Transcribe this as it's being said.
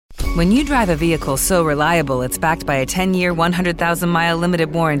When you drive a vehicle so reliable it's backed by a 10-year, 100,000-mile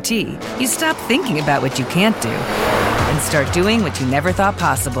limited warranty, you stop thinking about what you can't do and start doing what you never thought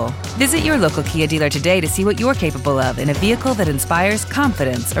possible. Visit your local Kia dealer today to see what you're capable of in a vehicle that inspires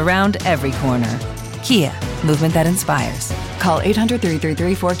confidence around every corner. Kia, movement that inspires. Call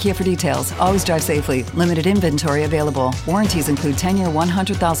 800-333-4KIA for details. Always drive safely. Limited inventory available. Warranties include 10-year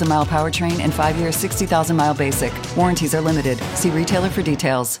 100,000-mile powertrain and 5-year 60,000-mile basic. Warranties are limited. See retailer for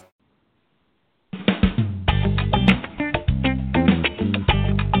details.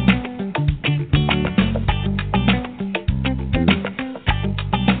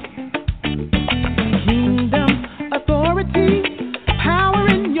 Kingdom authority, power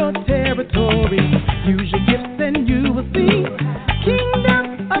in your territory. Use your gifts and you will see.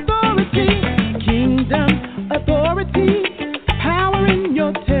 Kingdom authority, power in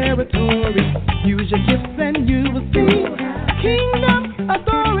your territory. Use your gifts and you will see. Kingdom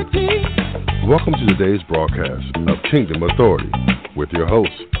authority. Welcome to today's broadcast of Kingdom Authority with your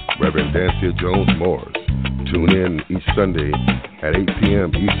host, Reverend Dancia Jones Morris. Tune in each Sunday at 8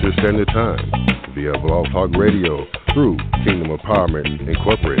 p.m. Eastern Standard Time via Blog Talk Radio through Kingdom Empowerment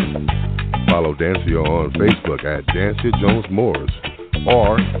Incorporated. Follow Dancia on Facebook at Dancia Jones Morris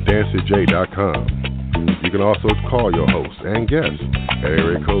or DanciaJ.com. You can also call your host and guest at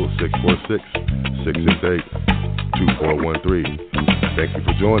area code 646-668-2413. Thank you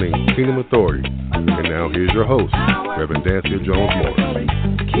for joining Kingdom Authority. And now here's your host, Reverend Dancia Jones Morris.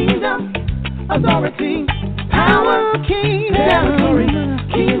 Kingdom authority, power, territory.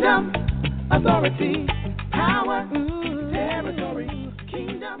 Kingdom authority, power, territory.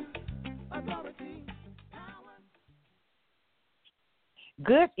 Kingdom authority, power.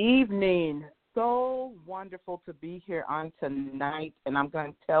 Good evening. So wonderful to be here on tonight, and I'm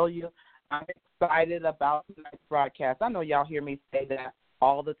going to tell you, I'm excited about tonight's broadcast. I know y'all hear me say that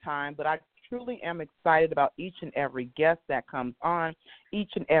all the time, but I truly am excited about each and every guest that comes on,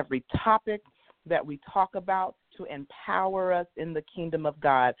 each and every topic that we talk about to empower us in the kingdom of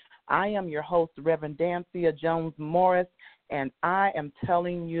God. I am your host, Reverend Dancia Jones Morris, and I am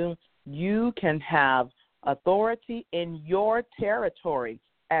telling you, you can have authority in your territory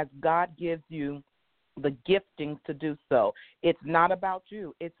as God gives you the gifting to do so. It's not about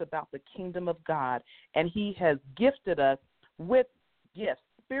you. It's about the kingdom of God. And he has gifted us with gifts,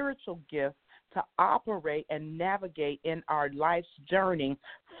 spiritual gifts, to operate and navigate in our life's journey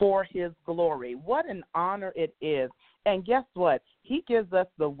for his glory. What an honor it is. And guess what? He gives us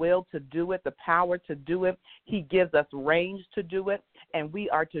the will to do it, the power to do it. He gives us range to do it, and we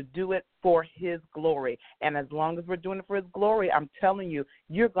are to do it for his glory. And as long as we're doing it for his glory, I'm telling you,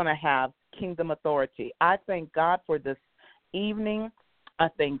 you're going to have kingdom authority. I thank God for this evening. I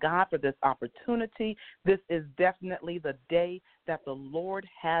thank God for this opportunity. This is definitely the day that the Lord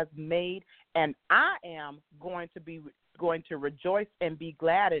has made, and I am going to rejoice and be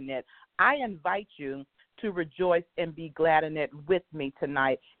glad in it. I invite you to rejoice and be glad in it with me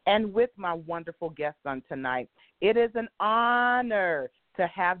tonight and with my wonderful guests on tonight. It is an honor to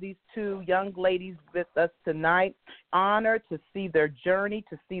have these two young ladies with us tonight. Honor to see their journey,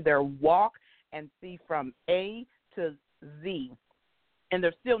 to see their walk, and see from A to Z. And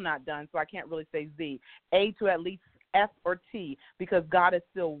they're still not done, so I can't really say Z. A to at least F or T, because God is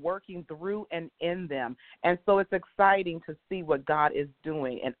still working through and in them. And so it's exciting to see what God is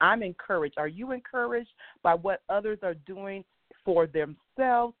doing. And I'm encouraged. Are you encouraged by what others are doing for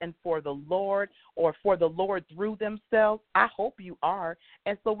themselves and for the Lord, or for the Lord through themselves? I hope you are.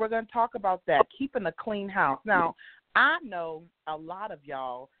 And so we're going to talk about that, keeping a clean house. Now, I know a lot of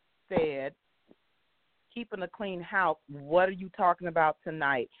y'all said, keeping a clean house, what are you talking about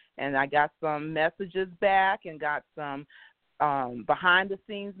tonight? And I got some messages back and got some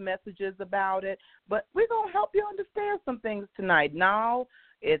behind-the-scenes messages about it. But we're going to help you understand some things tonight. Now,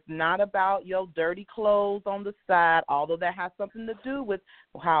 it's not about your dirty clothes on the side, although that has something to do with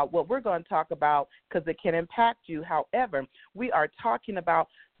what we're going to talk about, because it can impact you. However, we are talking about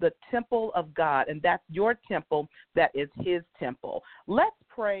the temple of God, and that's your temple. That is his temple. Let's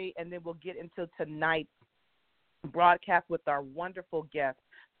pray, and then we'll get into tonight's broadcast with our wonderful guests.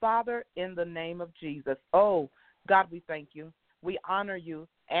 Father, in the name of Jesus, oh, God, we thank you. We honor you,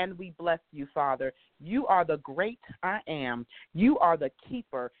 and we bless you, Father. You are the great I am. You are the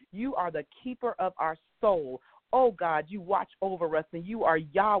keeper. You are the keeper of our soul. Oh, God, you watch over us, and you are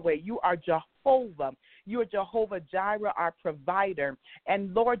Yahweh. You are Jehovah. You are Jehovah Jireh, our provider.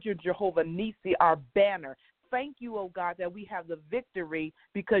 And, Lord, you're Jehovah Nisi, our banner. Thank you, oh, God, that we have the victory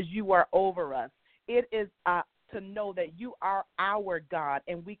because you are over us. It is to know that you are our God,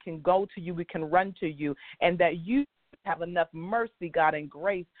 and we can go to you, we can run to you, and that you have enough mercy, God, and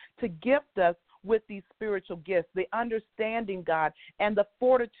grace to gift us with these spiritual gifts, the understanding, God, and the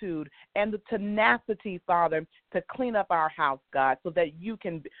fortitude and the tenacity, Father, to clean up our house, God, so that you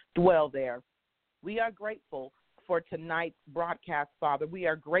can dwell there. We are grateful for tonight's broadcast, Father. We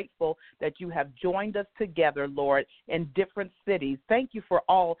are grateful that you have joined us together, Lord, in different cities. Thank you for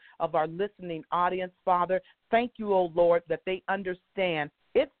all of our listening audience, Father. Thank you, oh Lord, that they understand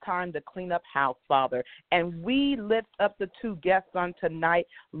it's time to clean up house, Father. And we lift up the two guests on tonight.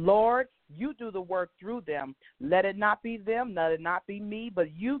 Lord, you do the work through them. Let it not be them, let it not be me,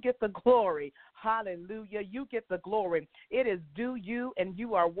 but you get the glory. Hallelujah. You get the glory. It is due you, and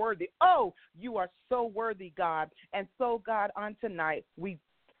you are worthy. Oh, you are so worthy, God. And so, God, on tonight, we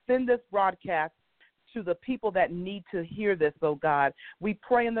send this broadcast to the people that need to hear this, oh God. We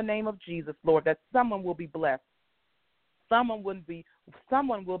pray in the name of Jesus, Lord, that someone will be blessed. Someone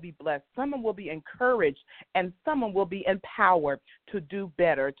will be blessed, someone will be encouraged, and someone will be empowered to do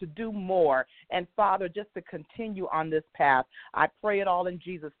better, to do more. And, Father, just to continue on this path, I pray it all in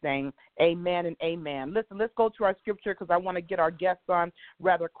Jesus' name. Amen and amen. Listen, let's go to our scripture because I want to get our guests on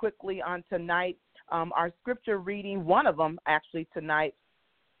rather quickly on tonight. Our scripture reading, one of them actually tonight,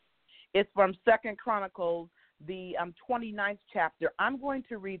 is from 2 Chronicles, the 29th chapter. I'm going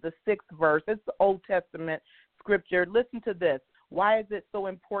to read the 6th verse. It's the Old Testament scripture. Listen to this. Why is it so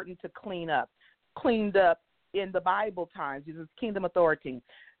important to clean up? Cleaned up in the Bible times. This is kingdom authority.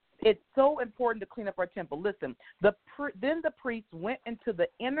 It's so important to clean up our temple. Listen, then the priests went into the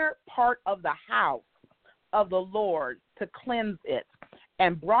inner part of the house of the Lord to cleanse it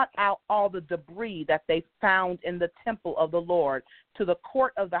and brought out all the debris that they found in the temple of the Lord to the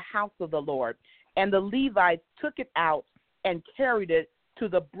court of the house of the Lord. And the Levites took it out and carried it to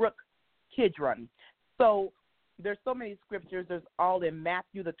the brook Kidron. So there's so many scriptures. There's all in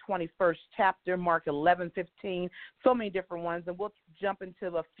Matthew, the 21st chapter, Mark 11:15, so many different ones. And we'll jump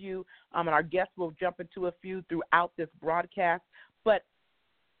into a few, and our guests will jump into a few throughout this broadcast. But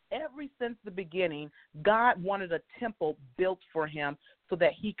ever since the beginning, God wanted a temple built for him so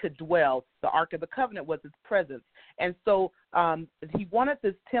that he could dwell. The Ark of the Covenant was his presence. And so he wanted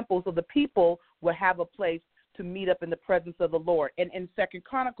this temple so the people would have a place to meet up in the presence of the Lord. And in 2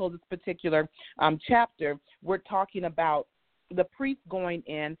 Chronicles, this particular chapter, we're talking about the priest going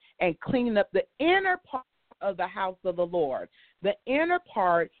in and cleaning up the inner part of the house of the Lord, the inner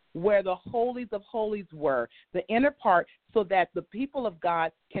part where the holies of holies were, the inner part so that the people of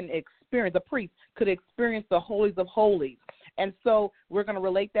God can experience, the priest could experience the holies of holies. And so we're going to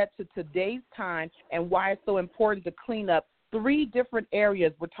relate that to today's time and why it's so important to clean up 3 different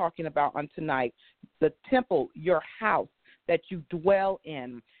areas we're talking about on tonight. The temple, your house that you dwell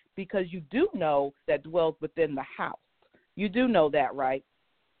in, because you do know that dwells within the house. You do know that, right?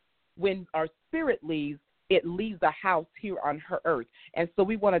 When our spirit leaves, it leaves the house here on her earth. And so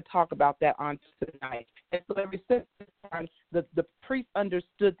we want to talk about that on tonight. And so ever since this time, the priest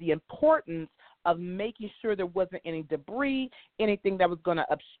understood the importance of making sure there wasn't any debris, anything that was going to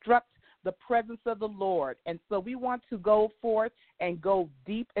obstruct the presence of the Lord. And so we want to go forth and go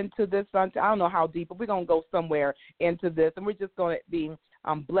deep into this. I don't know how deep, but we're going to go somewhere into this. And we're just going to be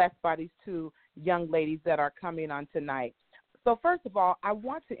blessed by these 2 young ladies that are coming on tonight. So first of all, I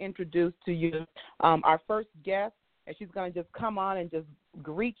want to introduce to you our first guest, and she's going to just come on and just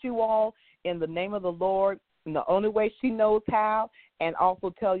greet you all in the name of the Lord in the only way she knows how, and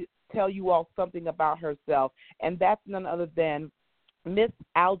also tell you all something about herself. And that's none other than Miss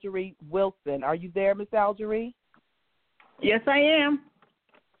Algerie Wilson. Are you there, Miss Algerie? Yes, I am.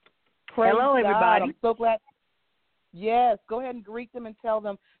 Praise Hello, everybody. God. I'm so glad. Yes, go ahead and greet them and tell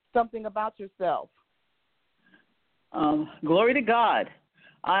them something about yourself. Glory to God.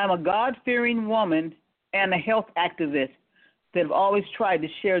 I am a God-fearing woman and a health activist that have always tried to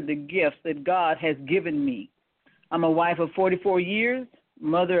share the gifts that God has given me. I'm a wife of 44 years,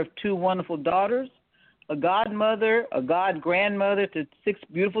 mother of 2 wonderful daughters, a godmother, a god-grandmother to 6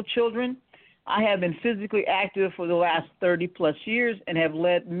 beautiful children. I have been physically active for the last 30-plus years and have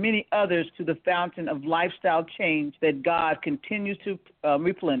led many others to the fountain of lifestyle change that God continues to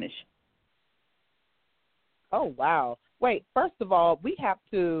replenish. Oh, wow. Wait, first of all, we have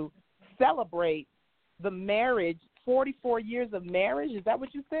to celebrate the marriage, 44 years of marriage. Is that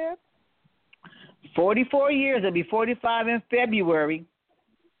what you said? 44 years. It'll be 45 in February.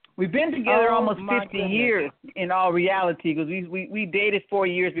 We've been together almost 50 years in all reality, because we dated 4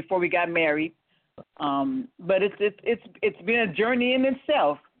 years before we got married. But it's been a journey in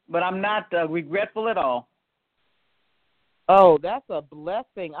itself, but I'm not regretful at all. Oh, that's a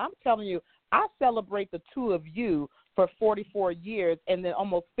blessing. I'm telling you, I celebrate the 2 of you for 44 years and then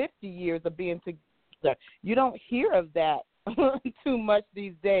almost 50 years of being pastor. You don't hear of that too much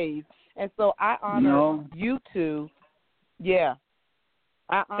these days. And so I honor you two. Yeah.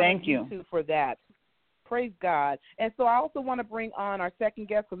 I honor you two for that. Praise God. And so I also want to bring on our second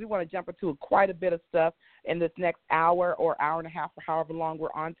guest because we want to jump into quite a bit of stuff in this next hour or hour and a half or however long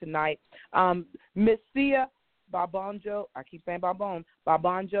we're on tonight. Miss Sia Babonjo, I keep saying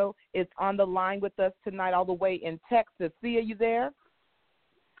Babonjo is on the line with us tonight all the way in Texas. Sia, you there?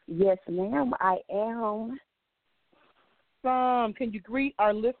 Yes, ma'am, I am. Can you greet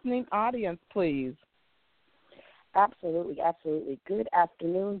our listening audience, please? Absolutely. Good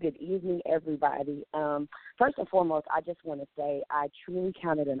afternoon, good evening, everybody. First and foremost, I just want to say I truly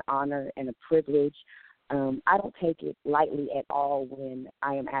count it an honor and a privilege. I don't take it lightly at all when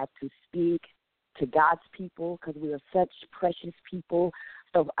I am asked to speak to God's people because we are such precious people.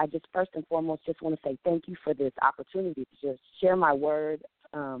 So I just first and foremost just want to say thank you for this opportunity to just share my word,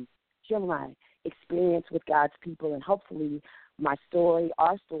 share my experience with God's people, and hopefully my story,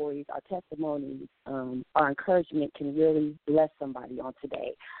 our stories, our testimonies, our encouragement can really bless somebody on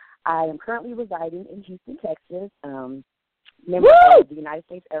today. I am currently residing in Houston, Texas, member of the United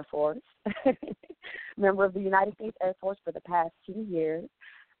States Air Force, member of the United States Air Force for the past 2 years,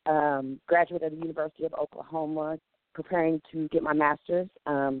 graduate of the University of Oklahoma, preparing to get my master's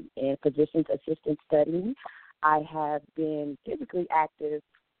in physician's assistant studying. I have been physically active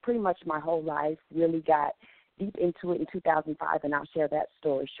pretty much my whole life, really got deep into it in 2005, and I'll share that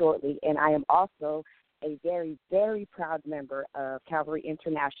story shortly. And I am also a very, very proud member of Calvary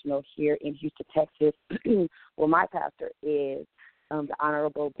International here in Houston, Texas, where my pastor is the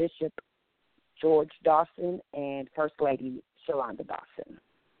Honorable Bishop George Dawson and First Lady Shalonda Dawson.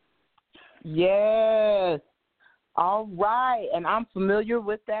 Yes. All right. And I'm familiar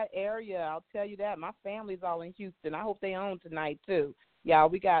with that area. I'll tell you that. My family's all in Houston. I hope they on tonight, too. Y'all,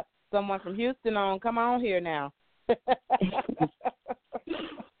 we got someone from Houston on. Come on here now.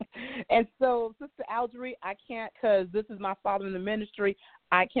 And so, Sister Algerie, I can't, because this is my father in the ministry,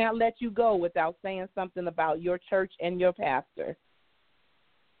 I can't let you go without saying something about your church and your pastor.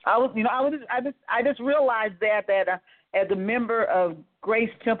 I just realized that as a member of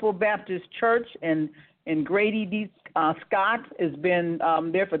Grace Temple Baptist Church and Grady D. Scott has been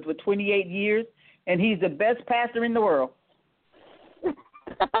there for 28 years, and he's the best pastor in the world.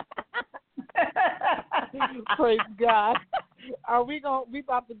 Praise God. Are we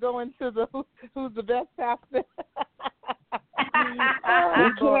about to go into the who's the best pastor?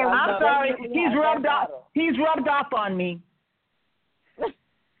 I'm sorry. He's rubbed off on me.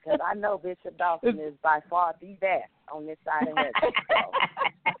 Because I know Bishop Dawson is by far the best on this side of heaven.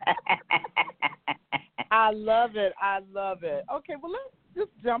 I love it. Okay, well, let's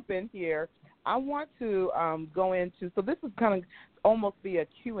just jump in here. I want to go into, so this is kind of almost be a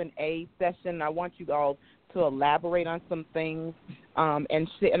Q&A session. I want you all to elaborate on some things,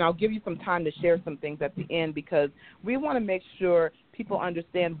 and I'll give you some time to share some things at the end because we want to make sure people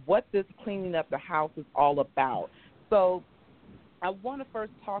understand what this cleaning up the house is all about. So I want to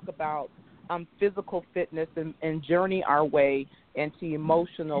first talk about physical fitness and journey our way into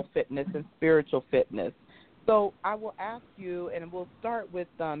emotional fitness and spiritual fitness. So I will ask you, and we'll start with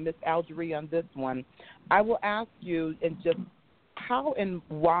Ms. Algerie on this one. I will ask you in just how and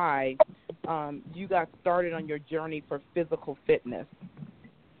why you got started on your journey for physical fitness.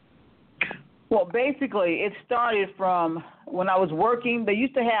 Well, basically, it started from when I was working. They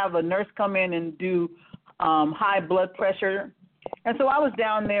used to have a nurse come in and do high blood pressure. And so I was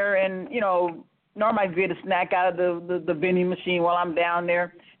down there, and, normally I get a snack out of the vending machine while I'm down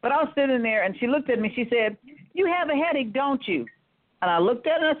there. But I was sitting there, and she looked at me. She said, "You have a headache, don't you?" And I looked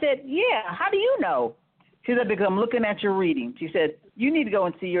at her, and I said, "Yeah, how do you know?" She said, "Because I'm looking at your reading." She said, "You need to go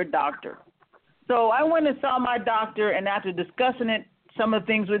and see your doctor." So I went and saw my doctor, and after discussing some of the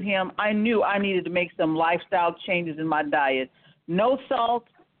things with him, I knew I needed to make some lifestyle changes in my diet. No salt,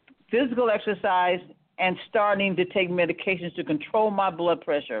 physical exercise, and starting to take medications to control my blood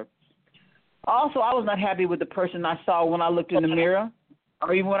pressure. Also, I was not happy with the person I saw when I looked in the mirror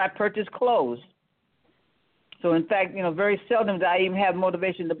or even when I purchased clothes. So, in fact, very seldom do I even have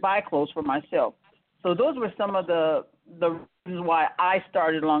motivation to buy clothes for myself. So those were some of the reasons why I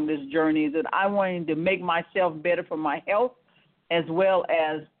started along this journey, that I wanted to make myself better for my health as well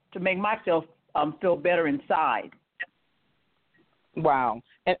as to make myself feel better inside. Wow.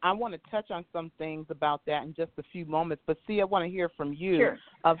 And I want to touch on some things about that in just a few moments. But, see, I want to hear from you Sure.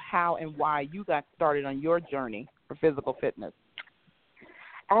 of how and why you got started on your journey for physical fitness.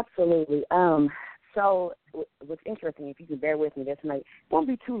 Absolutely. So what's interesting, if you can bear with me, this won't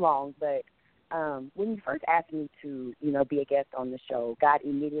be too long, but when you first asked me to, be a guest on the show, God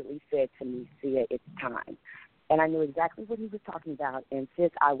immediately said to me, Sia, it's time. And I knew exactly what he was talking about. And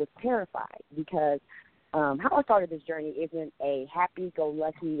sis, I was terrified because how I started this journey isn't a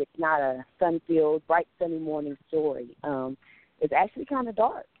happy-go-lucky, it's not a sun-filled, bright, sunny morning story. It's actually kind of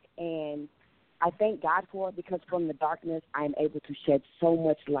dark. And I thank God for it because from the darkness, I'm able to shed so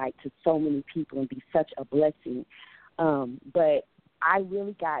much light to so many people and be such a blessing. But I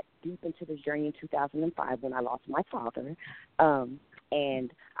really got deep into this journey in 2005 when I lost my father.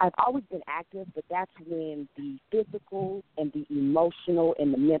 And I've always been active, but that's when the physical and the emotional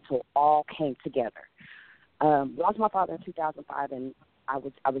and the mental all came together. Lost my father in 2005, and I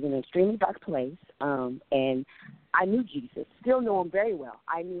was in an extremely dark place, and I knew Jesus, still know him very well.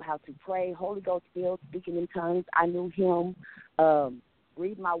 I knew how to pray, Holy Ghost filled, speaking in tongues. I knew him,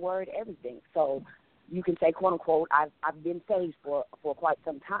 read my word, everything. So you can say, quote unquote, I've been saved for quite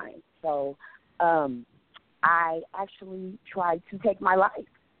some time. So I actually tried to take my life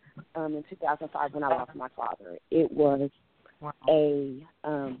in 2005 when I lost my father. It was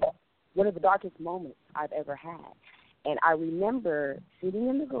one of the darkest moments I've ever had. And I remember sitting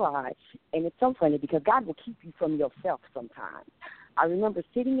in the garage, and it's so funny because God will keep you from yourself sometimes. I remember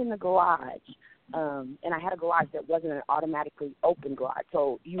sitting in the garage, and I had a garage that wasn't an automatically open garage,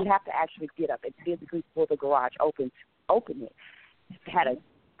 so you would have to actually get up and physically pull the garage open to open it. Had a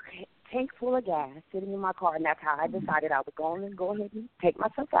tank full of gas sitting in my car, and that's how I decided I was going to go ahead and take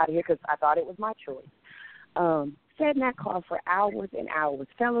myself out of here because I thought it was my choice. Sat in that car for hours and hours,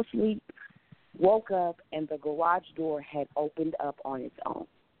 fell asleep, woke up, and the garage door had opened up on its own.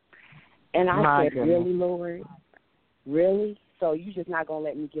 And I said, really, Lord? Really? So you're just not going to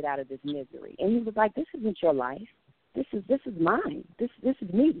let me get out of this misery? And he was like, this isn't your life. This is mine. This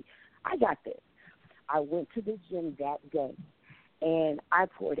is me. I got this. I went to the gym that day, and I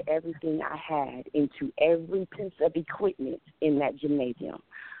poured everything I had into every piece of equipment in that gymnasium.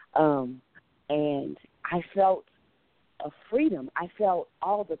 And I felt a freedom. I felt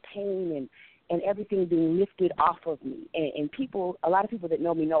all the pain and everything being lifted off of me. And people, a lot of people that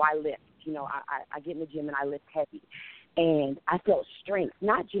know me know I lift. I get in the gym and I lift heavy. And I felt strength,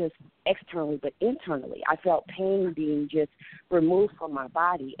 not just externally, but internally. I felt pain being just removed from my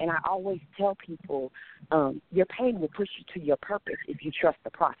body. And I always tell people, your pain will push you to your purpose if you trust the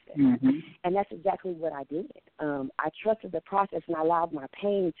process. Mm-hmm. And that's exactly what I did. I trusted the process and I allowed my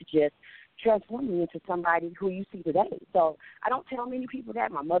pain to just transform me into somebody who you see today. So I don't tell many people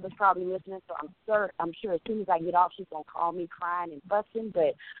that. My mother's probably listening, so I'm sure as soon as I get off, she's going to call me crying and fussing.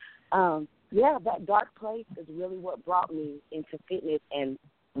 But, that dark place is really what brought me into fitness and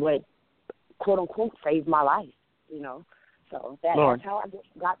what, quote, unquote, saved my life, So that's how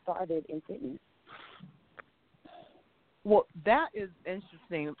I got started in fitness. Well, that is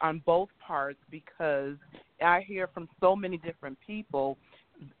interesting on both parts because I hear from so many different people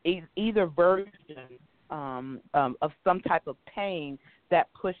either version of some type of pain that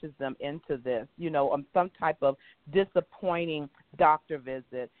pushes them into this, some type of disappointing doctor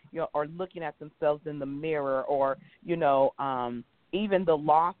visit, or looking at themselves in the mirror, or, even the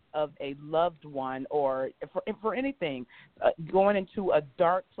loss of a loved one, or for anything, going into a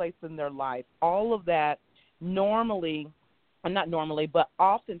dark place in their life. All of that but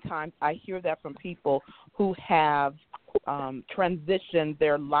oftentimes I hear that from people who have transitioned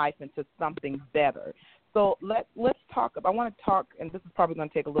their life into something better. So let's talk. I want to talk, and this is probably going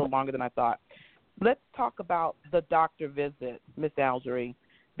to take a little longer than I thought. Let's talk about the doctor visit, Miss Algery,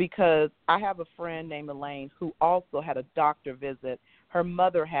 because I have a friend named Elaine who also had a doctor visit. Her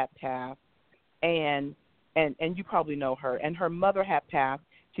mother had passed, and you probably know her. And her mother had passed.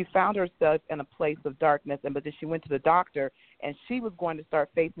 She found herself in a place of darkness, but then she went to the doctor, and she was going to start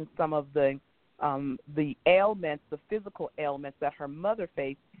facing some of the ailments, the physical ailments that her mother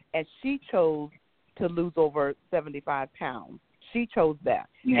faced, and she chose to lose over 75 pounds. She chose that,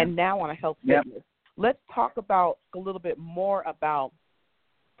 and now on a health fitness. Let's talk about a little bit more about,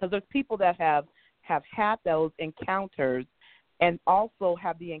 because there's people that have had those encounters and also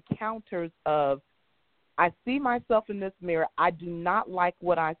have the encounters of, I see myself in this mirror. I do not like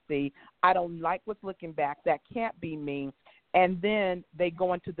what I see. I don't like what's looking back. That can't be me. And then they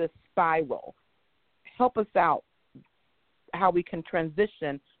go into this spiral. Help us out how we can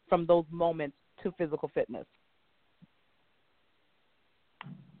transition from those moments to physical fitness.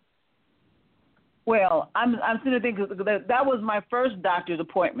 Well, I'm sitting there thinking that was my first doctor's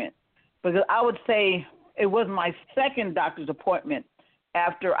appointment, because I would say it was my second doctor's appointment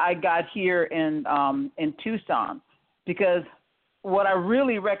after I got here in Tucson, because what I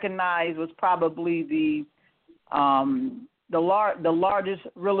really recognized was probably the the largest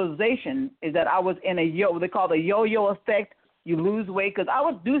realization is that I was in what they call the yo-yo effect. You lose weight, because I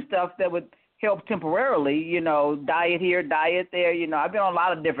would do stuff that would help temporarily, diet here, diet there. I've been on a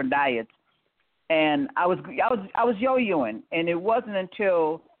lot of different diets, and I was yo-yoing, and it wasn't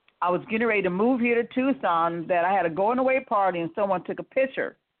until I was getting ready to move here to Tucson that I had a going away party, and someone took a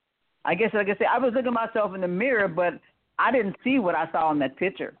picture. I guess, like I said, I was looking at myself in the mirror, but I didn't see what I saw in that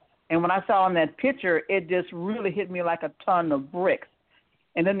picture. And when I saw in that picture, it just really hit me like a ton of bricks.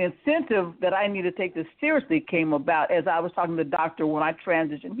 And then the incentive that I needed to take this seriously came about as I was talking to the doctor when I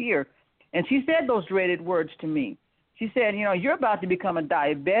transitioned here. And she said those dreaded words to me. She said, you're about to become a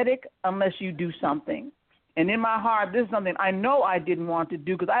diabetic unless you do something. And in my heart, this is something I know I didn't want to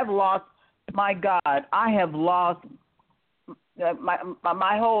do, because I've lost, my God, I have lost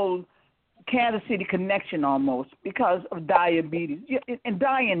my whole Kansas City connection almost because of diabetes and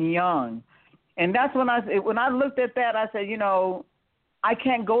dying young. And that's when I looked at that, I said, I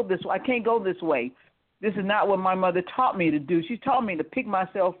can't go this way. I can't go this way. This is not what my mother taught me to do. She taught me to pick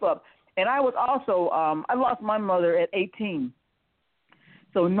myself up. And I was also, I lost my mother at 18.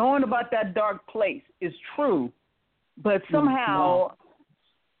 So knowing about that dark place is true. But somehow,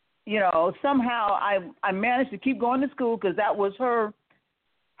 I managed to keep going to school, because that was her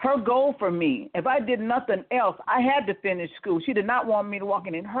goal for me. If I did nothing else, I had to finish school. She did not want me to walk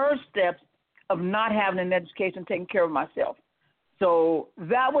in her steps of not having an education, taking care of myself. So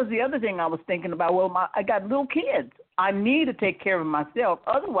that was the other thing I was thinking about. Well, I got little kids. I need to take care of myself.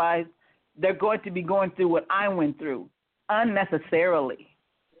 Otherwise, they're going to be going through what I went through unnecessarily,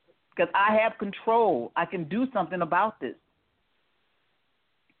 because I have control. I can do something about this.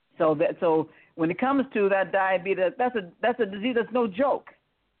 So when it comes to that diabetes, that's a disease that's no joke.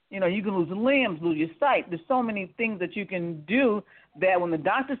 You can lose limbs, lose your sight. There's so many things that you can do that when the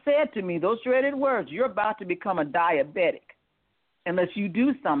doctor said to me those dreaded words, you're about to become a diabetic unless you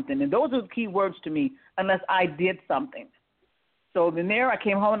do something. And those are the key words to me, unless I did something. So then I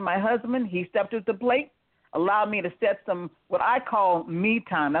came home to my husband. He stepped up to the plate, allowed me to set some what I call me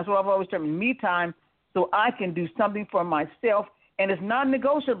time. That's what I've always termed me time, so I can do something for myself. And it's not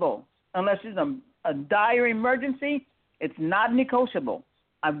negotiable unless it's a dire emergency. It's not negotiable.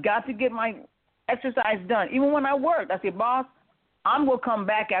 I've got to get my exercise done. Even when I work, I say, boss, I'm going to come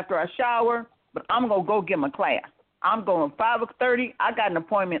back after I shower, but I'm going to go get my class. I'm going 5:30. I got an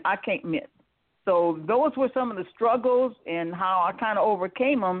appointment I can't miss. So those were some of the struggles, and how I kind of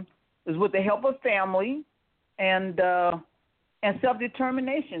overcame them is with the help of family and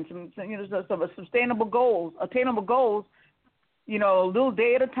self-determination, some sustainable goals, attainable goals, a little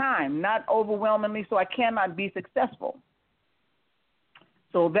day at a time, not overwhelmingly, so I cannot be successful.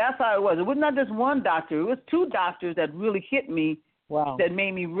 So that's how it was. It was not just one doctor. It was two doctors that really hit me. Wow. That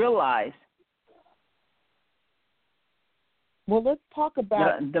made me realize. Well, let's talk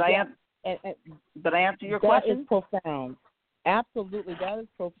about. Did I answer your question? That is profound. Absolutely. That is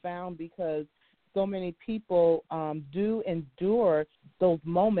profound, because so many people do endure those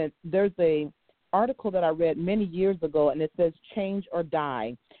moments. There's a article that I read many years ago, and it says change or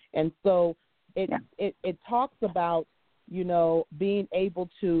die. And so it talks about, being able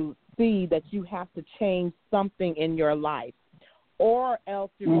to see that you have to change something in your life, or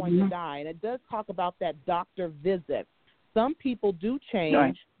else you're going to die. And it does talk about that doctor visit. Some people do change.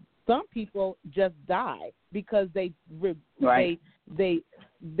 Right. Some people just die because they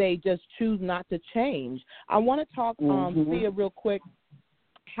just choose not to change. I want to talk, Sia, real quick.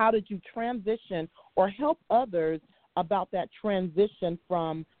 How did you transition or help others about that transition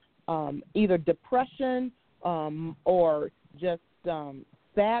from either depression or just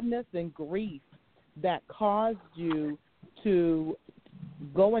sadness and grief that caused you to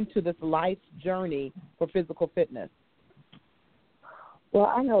go into this life journey for physical fitness? Well,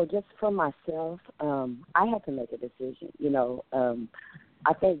 I know just for myself, I had to make a decision.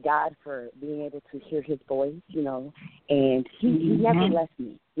 I thank God for being able to hear His voice. And He never left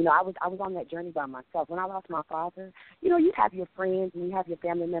me. I was on that journey by myself. When I lost my father, you have your friends and you have your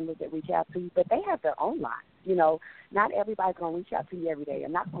family members that reach out to you, but they have their own lives. Not everybody's going to reach out to you every day or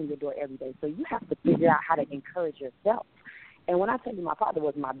knock on your door every day. So you have to figure out how to encourage yourself. And when I tell you my father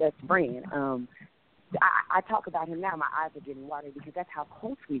was my best friend, I talk about him now, my eyes are getting watery because that's how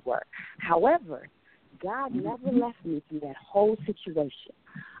close we were. However, God never left me through that whole situation.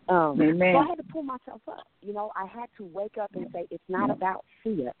 So I had to pull myself up. I had to wake up and say, it's not about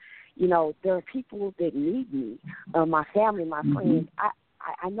fear. There are people that need me, my family, my friends.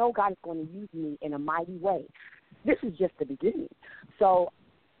 I know God is going to use me in a mighty way. This is just the beginning. So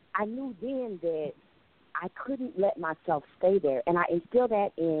I knew then that I couldn't let myself stay there. And I instilled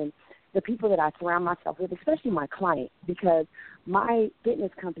that in the people that I surround myself with, especially my clients, because my fitness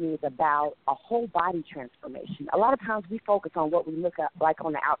company is about a whole body transformation. A lot of times we focus on what we look at, like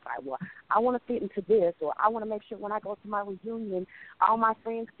on the outside. Well, I want to fit into this, or I want to make sure when I go to my reunion, all my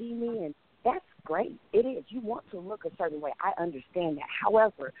friends see me, and that's great. It is. You want to look a certain way. I understand that.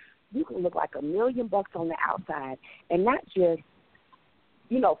 However, you can look like $1 million on the outside and not just,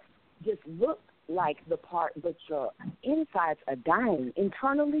 just look like the part, but your insides are dying.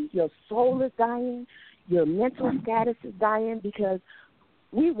 Internally, your soul is dying. Your mental status is dying, because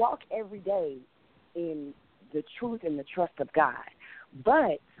we walk every day in the truth and the trust of God.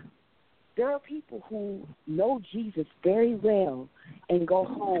 But there are people who know Jesus very well and go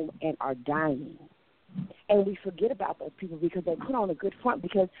home and are dying. And we forget about those people because they put on a good front,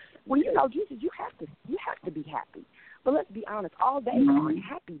 because when you know Jesus, you have to be happy. But let's be honest, all days aren't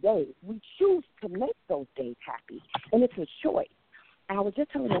happy days. We choose to make those days happy, and it's a choice. And I was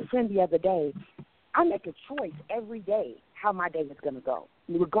just telling a friend the other day, I make a choice every day how my day is going to go,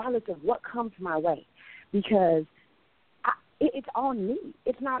 regardless of what comes my way, because it's on me.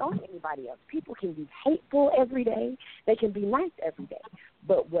 It's not on anybody else. People can be hateful every day. They can be nice every day.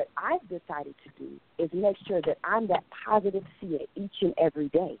 But what I've decided to do is make sure that I'm that positive seer each and every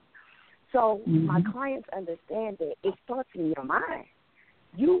day. So my clients understand that it starts in your mind.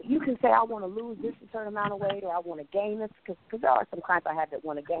 You can say, I want to lose this a certain amount of weight, or I want to gain this, because there are some clients I have that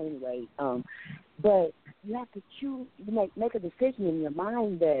want to gain weight. But you have to choose, make a decision in your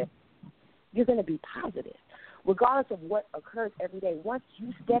mind that you're going to be positive, regardless of what occurs every day. Once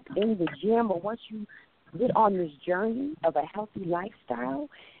you step in the gym, or once you get on this journey of a healthy lifestyle,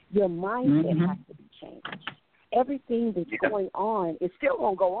 your mindset has to be changed. Everything that's going on is still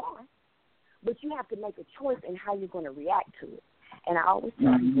going to go on, but you have to make a choice in how you're going to react to it. And I always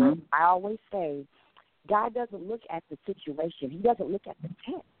tell people, I always say, God doesn't look at the situation. He doesn't look at the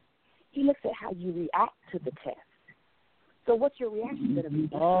test. He looks at how you react to the test. So what's your reaction going to be?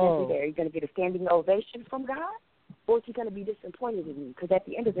 Are you going to get a standing ovation from God, or is he going to be disappointed in you? Because at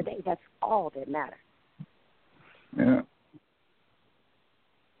the end of the day, that's all that matters.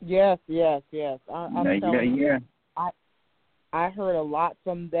 Yeah. Yes. I'm telling you, I heard a lot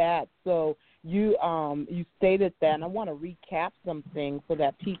from that. So you stated that, and I want to recap some things so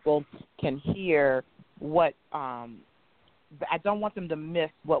that people can hear what. I don't want them to miss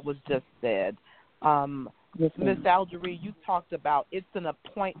what was just said. Ms. Algerie, you talked about it's an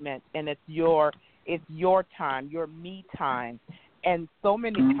appointment, and it's your time, your me time, and so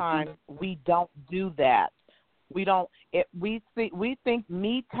many times we don't do that. We don't. We think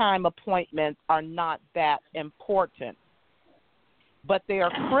me time appointments are not that important, but they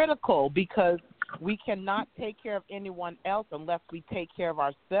are critical, because we cannot take care of anyone else unless we take care of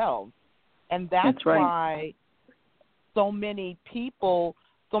ourselves, and that's right. why so many people,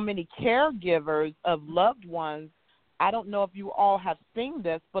 so many caregivers of loved ones, I don't know if you all have seen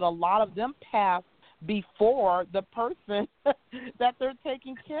this, but a lot of them pass before the person that they're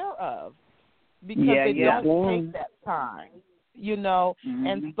taking care of, because they don't take that time,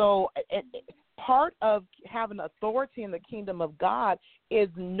 And so part of having authority in the kingdom of God is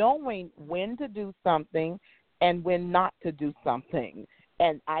knowing when to do something and when not to do something.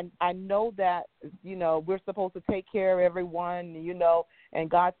 And I know that, we're supposed to take care of everyone, and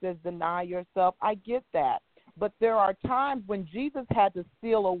God says deny yourself. I get that. But there are times when Jesus had to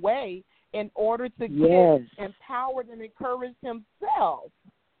steal away in order to get empowered and encourage himself.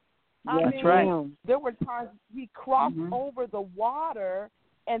 There were times he crossed over the water,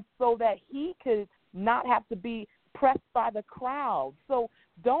 and so that he could not have to be pressed by the crowd. So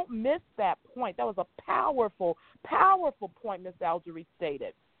don't miss that point. That was a powerful, powerful point Ms. Algerie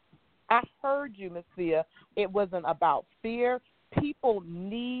stated. I heard you, Ms. Thea. It wasn't about fear. People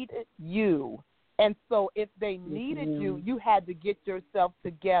need you. And so if they needed you, you had to get yourself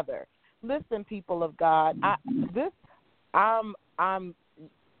together. Listen, people of God,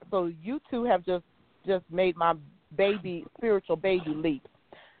 so you two have just made my spiritual baby leap.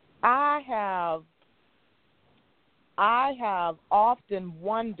 I have often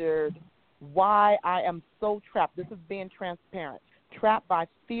wondered why I am so trapped. This is being transparent. Trapped by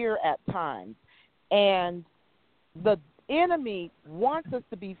fear at times. And the enemy wants us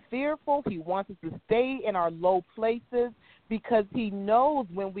to be fearful. He wants us to stay in our low places, because he knows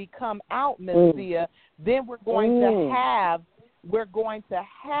when we come out, Ms. Thea, then we're going to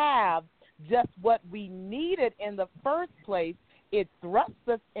have just what we needed in the first place. It thrusts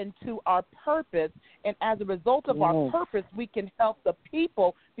us into our purpose, and as a result of our purpose, we can help the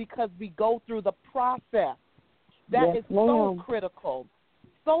people because we go through the process. That is so critical,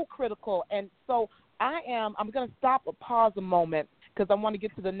 so critical. And so I'm going to stop and pause a moment because I want to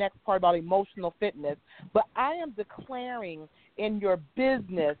get to the next part about emotional fitness. But I am declaring in your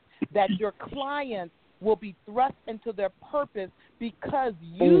business that your clients will be thrust into their purpose because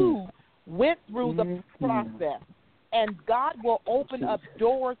you went through the process. And God will open up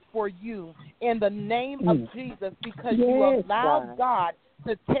doors for you in the name of Jesus because you allowed God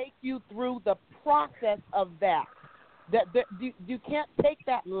to take you through the process of that. You can't take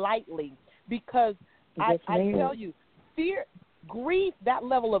that lightly because I tell you, fear, grief, that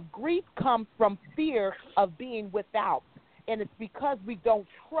level of grief comes from fear of being without. And it's because we don't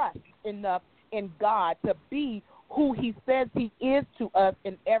trust enough in God to be who he says he is to us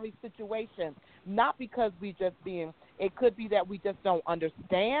in every situation, not because we just being, it could be that we just don't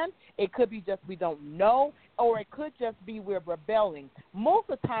understand, it could be just we don't know, or it could just be we're rebelling. Most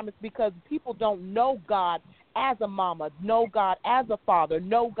of the time it's because people don't know God as a mama, know God as a father,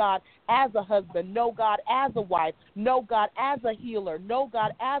 know God as a husband, know God as a wife, know God as a healer, know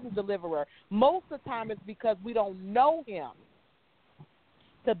God as a deliverer. Most of the time it's because we don't know him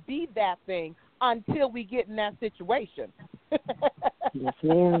to be that thing until we get in that situation. Yes,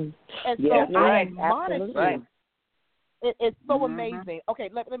 ma'am. And yes, so I ma'am. admonish you. Absolutely. It's so amazing. Okay,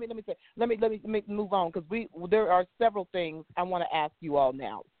 let me move on because there are several things I want to ask you all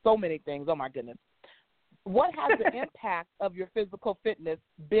now. So many things. Oh my goodness. What has the impact of your physical fitness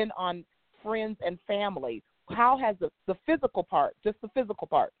been on friends and family? How has the physical part, just the physical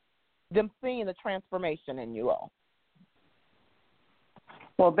part, them seeing the transformation in you all?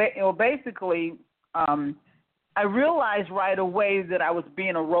 Well, basically, I realized right away that I was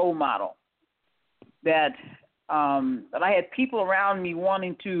being a role model, that I had people around me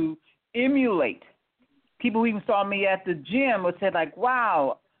wanting to emulate. People who even saw me at the gym would say, like,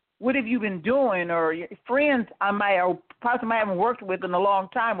 wow, what have you been doing? Or friends or person I haven't worked with in a long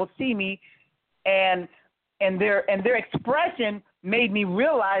time will see me, and their expression made me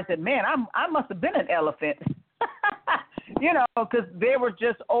realize that, man, I must have been an elephant. You know, because they were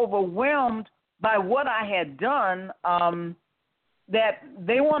just overwhelmed by what I had done, that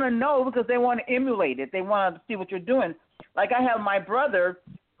they want to know because they want to emulate it. They want to see what you're doing. Like I have my brother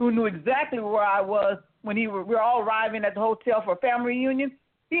who knew exactly where I was when we were all arriving at the hotel for a family reunion.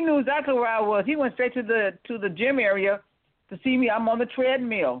 He knew exactly where I was. He went straight to the gym area to see me. I'm on the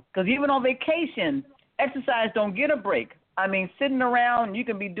treadmill because even on vacation, exercise don't get a break. I mean, sitting around, you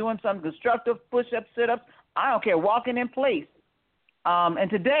can be doing some constructive push-ups, sit-ups. I don't care, walking in place. And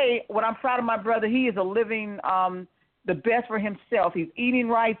today, what I'm proud of my brother, he is living the best for himself. He's eating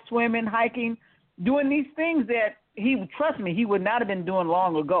right, swimming, hiking, doing these things that trust me, he would not have been doing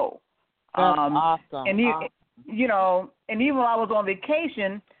long ago. That's awesome. And you know, and even when I was on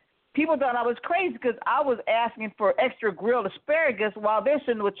vacation, people thought I was crazy because I was asking for extra grilled asparagus while they're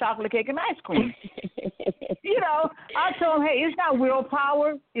sitting with chocolate cake and ice cream. You know, I told them, hey, it's not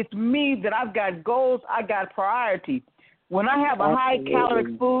willpower. It's me that I've got goals. I got priority. When I have a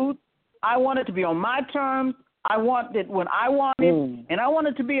high-caloric food, I want it to be on my terms. I want it when I want it, and I want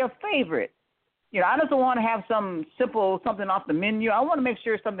it to be a favorite. You know, I just don't want to have some simple something off the menu. I want to make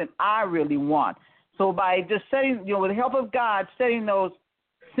sure it's something I really want. So by just setting, you know, with the help of God, setting those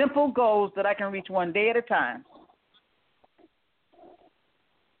simple goals that I can reach one day at a time.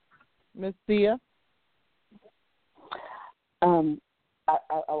 Miss Thea? I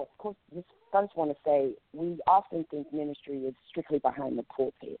of course, just first want to say we often think ministry is strictly behind the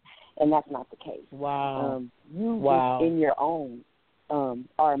pulpit, and that's not the case. Wow. You in your own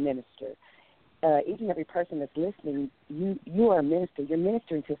are a minister. Each and every person that's listening, you are a minister. You're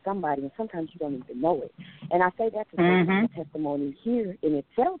ministering to somebody, and sometimes you don't even know it. And I say that to say testimony here in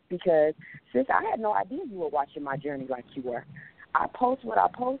itself because, sis, I had no idea you were watching my journey like you were. I post what I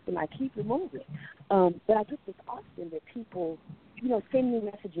post, and I keep it moving. But I get this often that people, you know, send me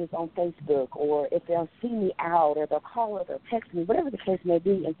messages on Facebook, or if they'll see me out, or they'll call, or they'll text me, whatever the case may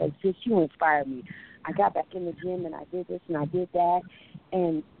be, and say, sis, you inspired me. I got back in the gym, and I did this, and I did that.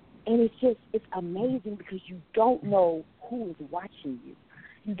 And it's amazing because you don't know who is watching you.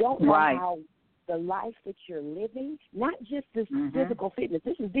 You don't know how the life that you're living, not just this physical fitness,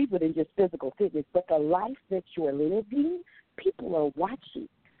 this is deeper than just physical fitness, but the life that you're living, people are watching.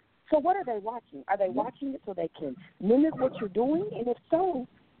 So what are they watching? Are they watching it so they can mimic what you're doing? And if so,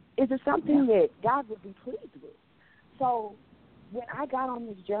 is it something that God would be pleased with? So when I got on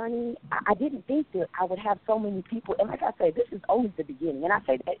this journey, I didn't think that I would have so many people. And like I say, this is only the beginning. And I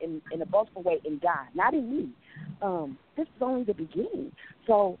say that in a boastful way in God, not in me. This is only the beginning.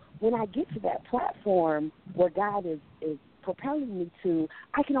 So when I get to that platform where God is propelling me to,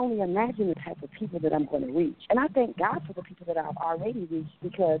 I can only imagine the type of people that I'm going to reach. And I thank God for the people that I've already reached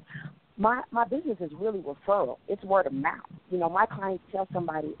because my business is really referral. It's word of mouth. You know, my clients tell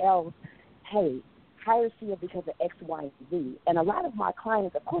somebody else, hey, hire Sia because of X, Y, and Z. And a lot of my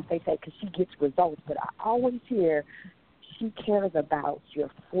clients, of course, they say because she gets results, but I always hear she cares about your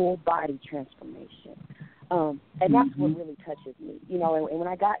full body transformation. And that's what really touches me. You know, and when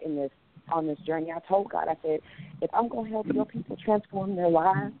I got on this journey, I told God, I said, if I'm going to help your people transform their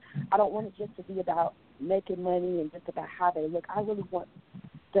lives, I don't want it just to be about making money and just about how they look. I really want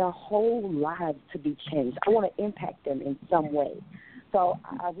their whole lives to be changed. I want to impact them in some way. So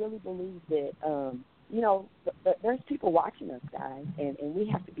I really believe that, you know, there's people watching us, guys, and we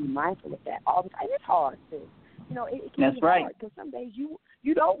have to be mindful of that all the time. It's hard, too. You know, it can be hard because some days you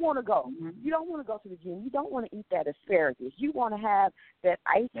don't want to go. You don't want to go to the gym. You don't want to eat that asparagus. You want to have that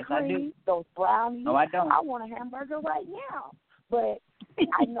ice cream, those brownies. No, I don't. I want a hamburger right now. But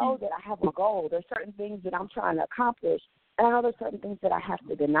I know that I have a goal. There's certain things that I'm trying to accomplish, and I know there's certain things that I have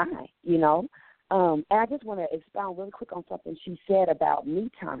to deny, you know. And I just want to expound really quick on something she said about me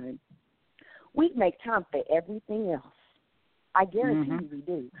time. We make time for everything else. I guarantee you we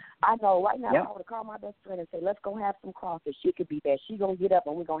do. I know right now if I were to call my best friend and say, let's go have some crawfish, she could be there. She's going to get up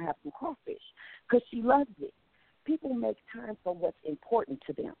and we're going to have some crawfish because she loves it. People make time for what's important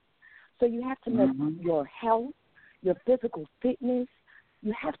to them. So you have to make your health, your physical fitness,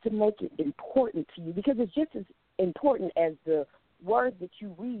 you have to make it important to you because it's just as important as the word that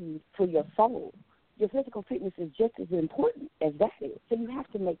you read for your soul. Your physical fitness is just as important as that is. So you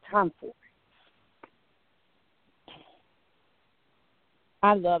have to make time for it.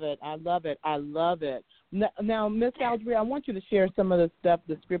 I love it. I love it. I love it. Now, Miss Aldria, I want you to share some of the stuff,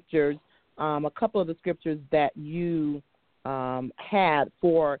 the scriptures, a couple of the scriptures that you had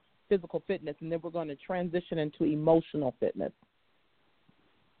for physical fitness, and then we're going to transition into emotional fitness.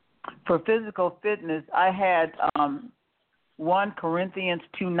 For physical fitness, I had 1 Corinthians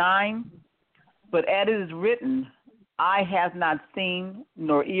 2:9, but as it is written, eye has not seen,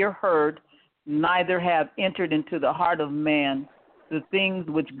 nor ear heard, neither have entered into the heart of man the things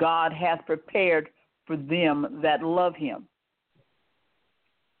which God hath prepared for them that love him.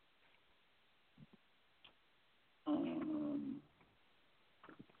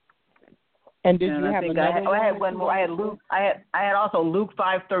 And did you have another one? I had one more. I had Luke. I had also Luke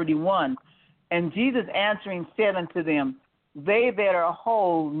 5:31, and Jesus answering said unto them, "They that are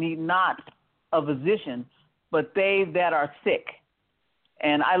whole need not a physician, but they that are sick."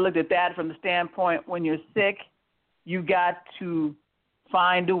 And I looked at that from the standpoint: when you're sick, you got to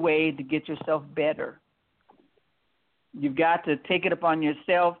find a way to get yourself better. You've got to take it upon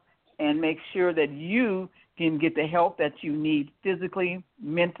yourself and make sure that you can get the help that you need physically,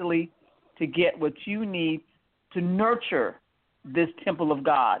 mentally, to get what you need to nurture this temple of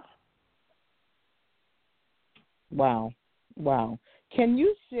God. Wow. Wow. Can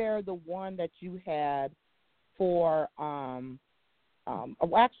you share the one that you had for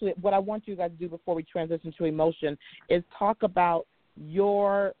actually, what I want you guys to do before we transition to emotion is talk about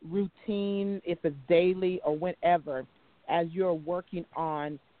your routine, if it's daily or whenever, as you're working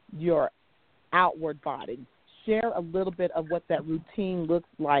on your outward body. Share a little bit of what that routine looks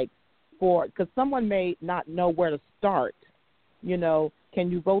like because someone may not know where to start. You know,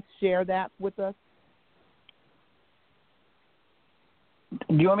 can you both share that with us?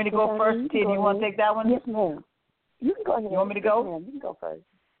 Do you want me to go first, Tia? Do you want to take that one? Yes, ma'am. You can go ahead. You want me to go? Yes, ma'am. You can go first.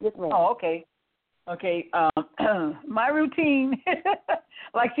 Yes, ma'am. Oh, okay. Okay, my routine,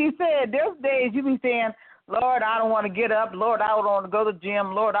 like she said, there's days you be saying, Lord, I don't want to get up. Lord, I don't want to go to the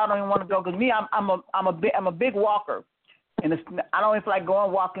gym. Lord, I don't even want to go. Because me, I'm a big walker, and I don't even feel like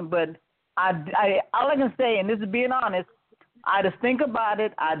going walking. But I all I can say, and this is being honest, I just think about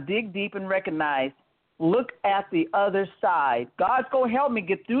it. I dig deep and recognize, look at the other side. God's gonna help me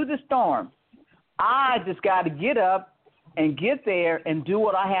get through the storm. I just got to get up and get there and do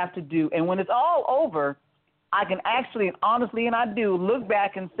what I have to do. And when it's all over, I can actually, honestly, and I do, look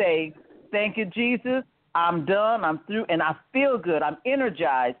back and say, thank you, Jesus. I'm done. I'm through. And I feel good. I'm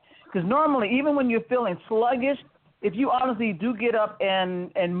energized. Because normally, even when you're feeling sluggish, if you honestly do get up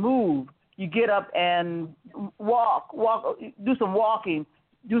and move, you get up and walk, do some walking,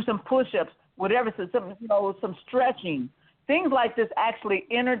 do some push-ups, whatever, some stretching. Things like this actually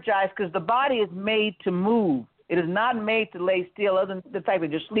energize because the body is made to move. It is not made to lay still, other than the fact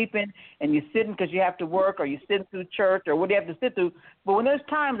that you're sleeping and you're sitting because you have to work or you're sitting through church or what you have to sit through. But when there's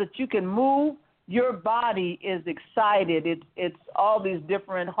times that you can move, your body is excited. It's all these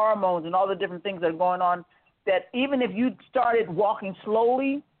different hormones and all the different things that are going on that even if you started walking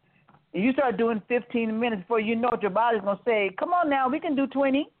slowly and you start doing 15 minutes, before you know it, your body's going to say, come on now, we can do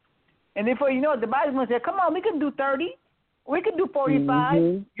 20. And before you know it, the body's going to say, come on, we can do 30. We could do 45.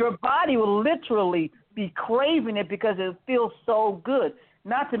 Mm-hmm. Your body will literally be craving it because it feels so good.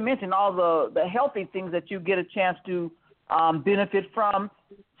 Not to mention all the healthy things that you get a chance to benefit from,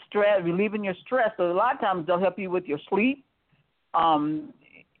 stress, relieving your stress. So a lot of times they'll help you with your sleep.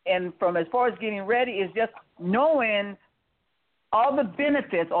 And from as far as getting ready is just knowing all the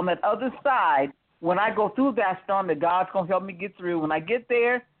benefits on that other side. When I go through that storm, that God's going to help me get through. When I get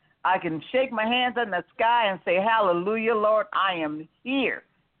there, I can shake my hands up in the sky and say, hallelujah, Lord, I am here.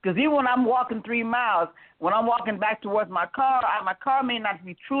 Because even when I'm walking 3 miles, when I'm walking back towards my car may not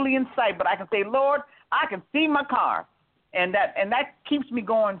be truly in sight, but I can say, Lord, I can see my car. And that keeps me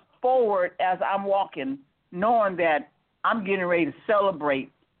going forward as I'm walking, knowing that I'm getting ready to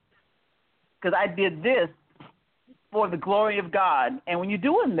celebrate because I did this for the glory of God. And when you're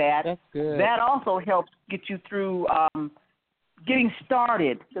doing that, that also helps get you through getting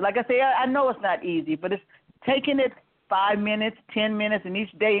started. So like I say, I know it's not easy, but it's taking it 5 minutes, 10 minutes, and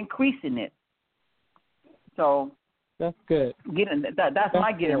each day increasing it. So that's good. That's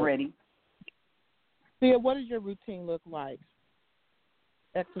my getting ready. Sia, what does your routine look like?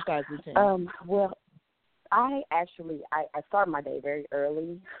 Exercise routine. Well, I start my day very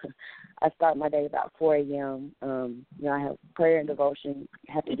early. I start my day about 4 a.m. I have prayer and devotion,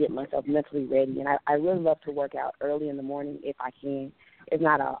 have to get myself mentally ready. And I really love to work out early in the morning if I can. If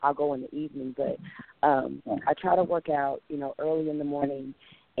not, I'll go in the evening. But I try to work out, early in the morning.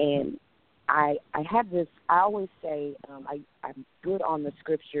 And I have this, I always say, I'm good on the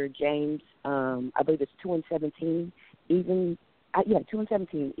scripture, James, I believe it's 2:17,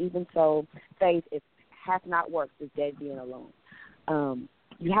 2:17, even so faith hath not worked is dead being alone.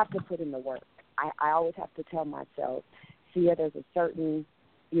 You have to put in the work. I always have to tell myself, there's a certain,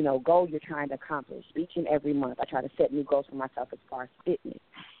 goal you're trying to accomplish. Each and every month I try to set new goals for myself as far as fitness.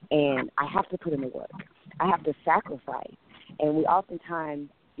 And I have to put in the work. I have to sacrifice. And we oftentimes,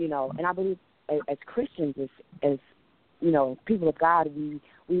 and I believe as Christians, as people of God,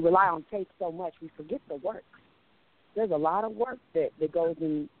 we rely on faith so much we forget the work. There's a lot of work that goes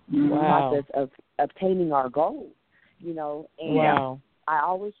in the process of obtaining our goals, and I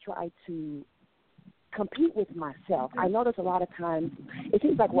always try to compete with myself. I notice a lot of times it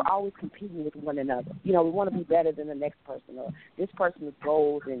seems like we're always competing with one another. We want to be better than the next person or this person's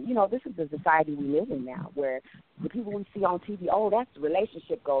goals. And, this is the society we live in now where the people we see on TV, that's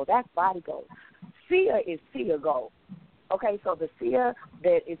relationship goals, that's body goals. Sia is Sia goals. Okay, so the Sia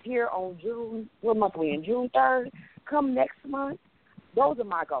that is here on June 3rd, come next month, those are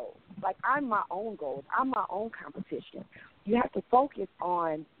my goals. Like, I'm my own goals. I'm my own competition. You have to focus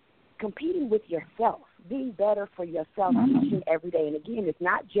on competing with yourself, being better for yourself each and every day. And, again, it's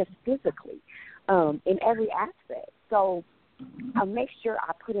not just physically, in every aspect. So I make sure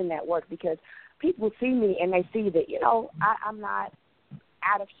I put in that work because people see me and they see that, I'm not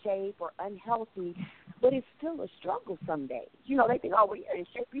out of shape or unhealthy, but it's still a struggle some days. They think, well, you're in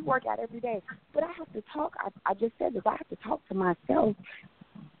shape, you work out every day. But I have to talk, I just said this, I have to talk to myself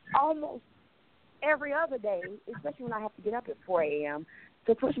almost every other day, especially when I have to get up at 4 a.m.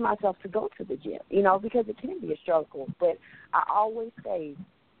 to push myself to go to the gym, because it can be a struggle. But I always say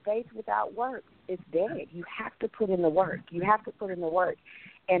faith without work is dead. You have to put in the work. You have to put in the work.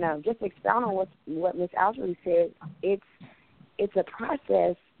 And just to expound on what Ms. Algery said, it's a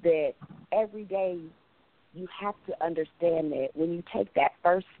process that every day you have to understand that when you take that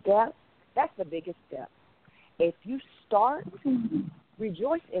first step, that's the biggest step. If you start,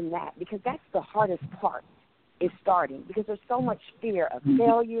 rejoice in that because that's the hardest part is starting because there's so much fear of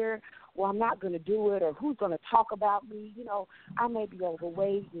failure. Well, I'm not going to do it or who's going to talk about me. I may be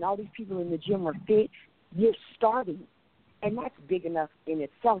overweight and all these people in the gym are fit. You're starting, and that's big enough in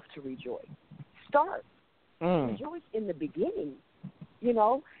itself to rejoice. Start. Rejoice in the beginning.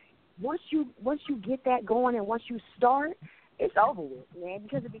 Once you get that going and once you start, it's over with, man,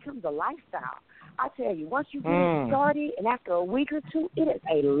 because it becomes a lifestyle. I tell you, once you get it started, and after a week or two, it is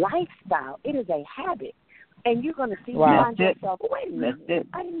a lifestyle. It is a habit. And you're going to see behind yourself, wait a minute,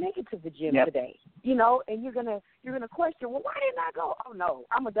 I didn't make it to the gym today. And you're gonna question, well, why didn't I go? Oh, no,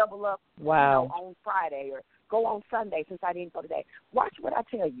 I'm going to double up on Friday or go on Sunday since I didn't go today. Watch what I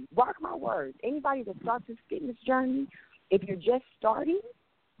tell you. Mark my words. Anybody that starts this fitness journey, if you're just starting,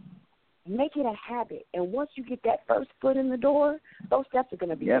 make it a habit. And once you get that first foot in the door, those steps are going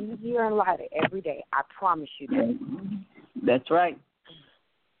to be easier and lighter every day. I promise you that. That's right.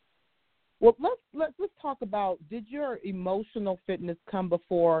 Well, let's talk about, did your emotional fitness come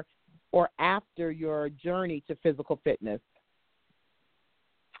before or after your journey to physical fitness?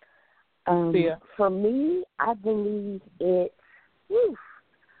 For me, I believe it.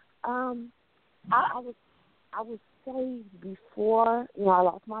 I was say before, I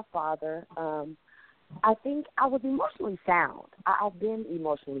lost my father, I think I was emotionally sound. I've been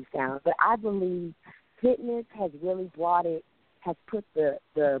emotionally sound, but I believe fitness has really has put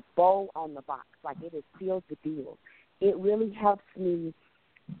the bow on the box, like it has sealed the deal. It really helps me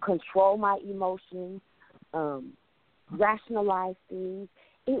control my emotions, rationalize things.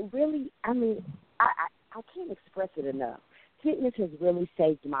 It really, I can't express it enough. Fitness has really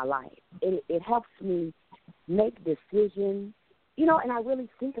saved my life. It helps me make decisions, and I really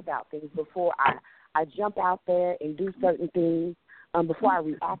think about things before I jump out there and do certain things, before I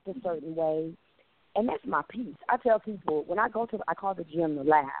react a certain way. And that's my peace. I tell people, when I call the gym the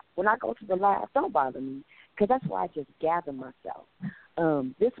lab. When I go to the lab, don't bother me, because that's where I just gather myself.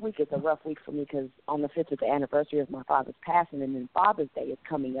 This week is a rough week for me because on the 5th is the anniversary of my father's passing, and then Father's Day is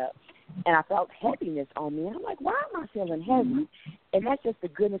coming up. And I felt heaviness on me. And I'm like, why am I feeling heavy? And that's just the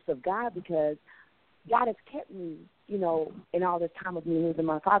goodness of God, because God has kept me, in all this time of me losing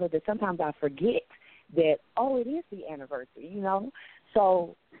my father, that sometimes I forget that, it is the anniversary,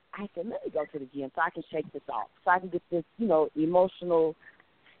 So I said, let me go to the gym so I can shake this off, so I can get this, emotional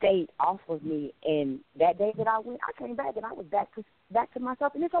state off of me. And that day that I went, I came back and I was back to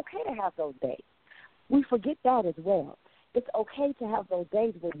myself. And it's okay to have those days. We forget that as well. It's okay to have those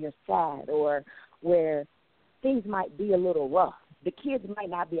days where you're sad or where things might be a little rough. The kids might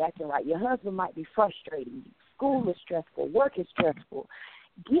not be acting right. Your husband might be frustrating you. School is stressful. Work is stressful.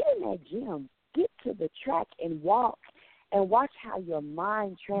 Get in that gym. Get to the track and walk and watch how your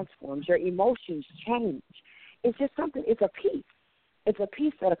mind transforms, your emotions change. It's just something, it's a peace. It's a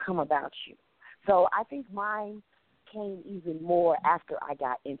peace that'll come about you. So I think mine came even more after I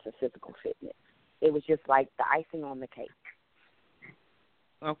got into physical fitness. It was just like the icing on the cake.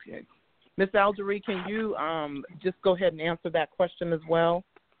 Okay. Ms. Algerie, can you just go ahead and answer that question as well?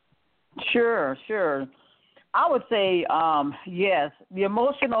 Sure. I would say yes. The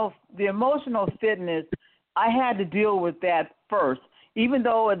emotional fitness, I had to deal with that first. Even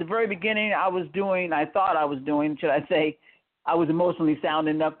though at the very beginning I thought I was doing, I was emotionally sound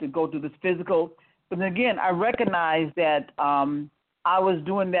enough to go through this physical. But then again, I recognized that I was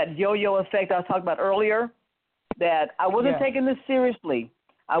doing that yo-yo effect I was talking about earlier, that I wasn't taking this seriously.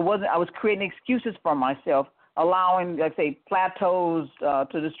 I was creating excuses for myself, allowing, plateaus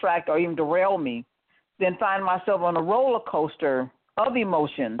to distract or even derail me. Then find myself on a roller coaster of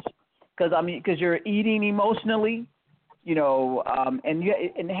emotions, because you're eating emotionally,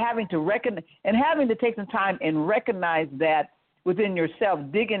 and having to take some time and recognize that within yourself,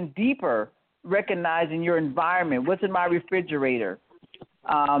 digging deeper, recognizing your environment. What's in my refrigerator?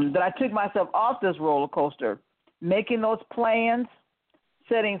 That I took myself off this roller coaster, making those plans,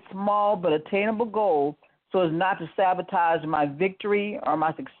 setting small but attainable goals so as not to sabotage my victory or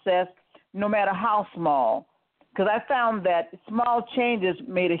my success, no matter how small. Because I found that small changes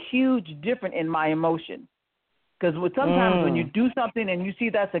made a huge difference in my emotion. Because sometimes when you do something and you see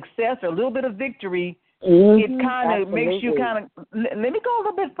that success or a little bit of victory, it kind of makes you let me go a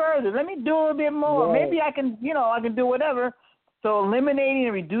little bit further. Let me do a little bit more. Yes. Maybe I can do whatever. So eliminating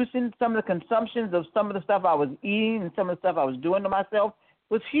and reducing some of the consumptions of some of the stuff I was eating and some of the stuff I was doing to myself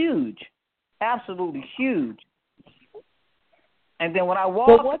was huge, absolutely huge. And then when I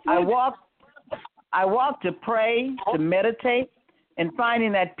walked, I walked to pray, to meditate, and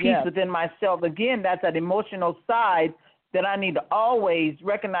finding that peace within myself. Again, that's that emotional side that I need to always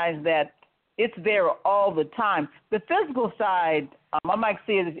recognize that it's there all the time. The physical side, I might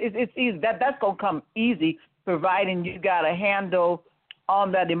say it's easy. That's going to come easy, providing you got a handle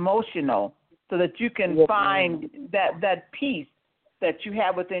on that emotional so that you can find that peace that you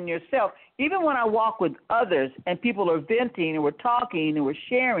have within yourself. Even when I walk with others and people are venting and we're talking and we're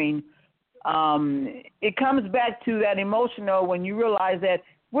sharing, it comes back to that emotional when you realize that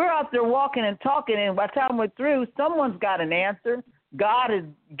we're out there walking and talking, and by the time we're through, someone's got an answer. God has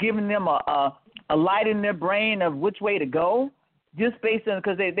given them a light in their brain of which way to go, just based on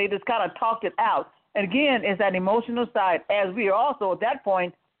because they just kind of talked it out. And again, it's that emotional side, as we are also at that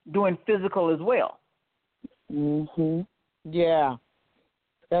point doing physical as well. Mhm. Yeah,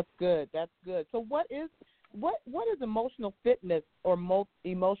 that's good. That's good. So, what is emotional fitness or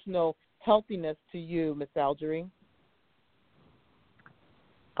emotional healthiness to you, Ms. Algerie?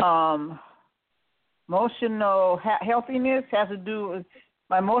 Emotional healthiness has to do with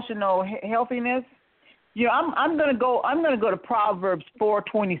my emotional healthiness. I'm gonna go to Proverbs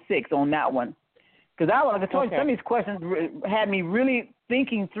 4:26 on that one, because I told you some of these questions had me really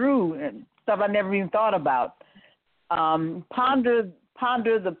thinking through stuff I never even thought about. Ponder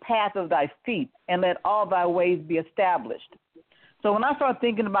the path of thy feet, and let all thy ways be established. So when I start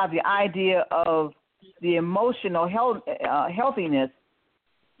thinking about the idea of the emotional healthiness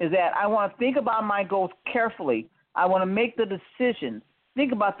is that I want to think about my goals carefully. I want to make the decisions,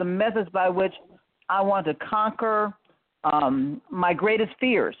 think about the methods by which I want to conquer my greatest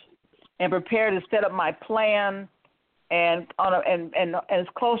fears and prepare to set up my plan and as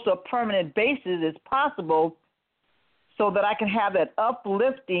close to a permanent basis as possible so that I can have that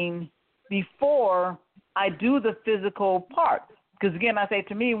uplifting before I do the physical part. Because, again, I say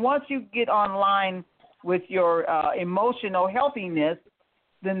to me, once you get online with your emotional healthiness,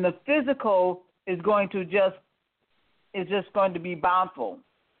 then the physical is just going to be bountiful.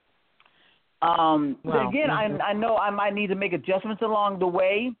 But again, I know I might need to make adjustments along the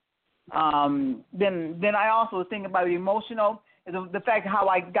way. Then I also was thinking about the emotional, the fact how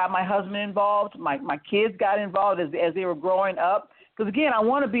I got my husband involved, my kids got involved as they were growing up. Because, again, I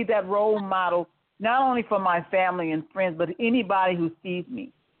want to be that role model not only for my family and friends, but anybody who sees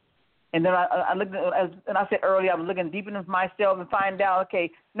me. And then I looked at, and I said earlier, I was looking deep into myself and find out, okay,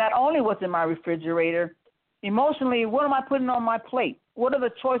 not only what's in my refrigerator, emotionally, what am I putting on my plate? What are the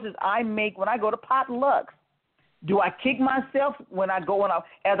choices I make when I go to potlucks? Do I kick myself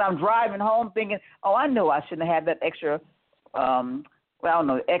as I'm driving home thinking, oh, I know I shouldn't have had that extra,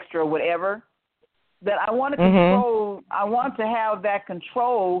 extra whatever? That I want to control. I want to have that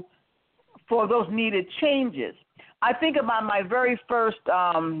control for those needed changes. I think about my very first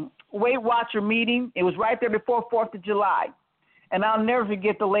Weight Watcher meeting. It was right there before 4th of July. And I'll never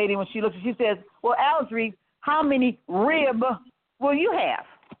forget the lady when she looks, she says, well, Aldry, how many rib will you have?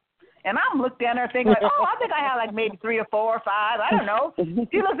 And I'm looking at her thinking, like, oh, I think I have like maybe 3 or 4 or 5. I don't know.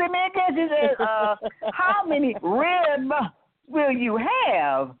 She looks at me again. She says, how many rib will you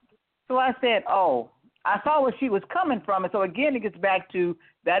have? So I said, oh, I saw where she was coming from. And so, again, it gets back to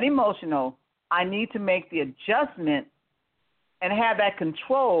that emotional. I need to make the adjustment and have that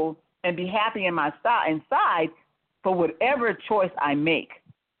control and be happy in my inside for whatever choice I make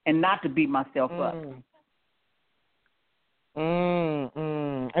and not to beat myself up.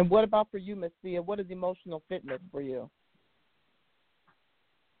 And what about for you, Miss Thea? What is emotional fitness for you?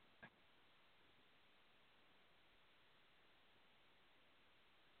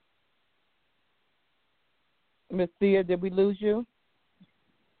 Miss Thea, did we lose you?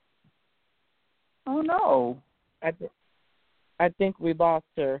 Oh no, I think we lost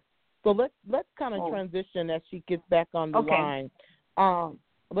her. So let's kind of transition as she gets back on the line.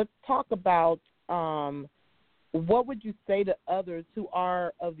 Let's talk about what would you say to others who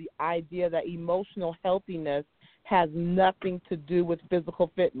are of the idea that emotional healthiness has nothing to do with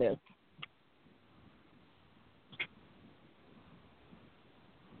physical fitness?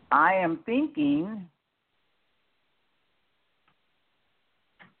 I am thinking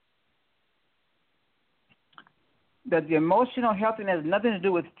that the emotional healthiness has nothing to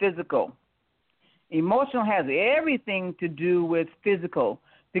do with physical. Emotional has everything to do with physical.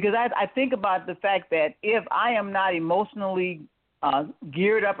 Because I think about the fact that if I am not emotionally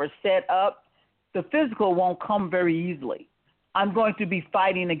geared up or set up, the physical won't come very easily. I'm going to be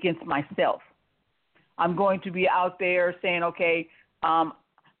fighting against myself. I'm going to be out there saying, okay,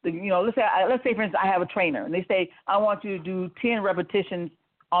 let's say, for instance, I have a trainer, and they say, I want you to do 10 repetitions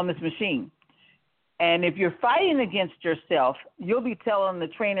on this machine. And if you're fighting against yourself, you'll be telling the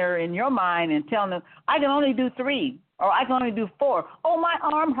trainer in your mind and telling them, I can only do 3. Or I can only do 4. Oh, my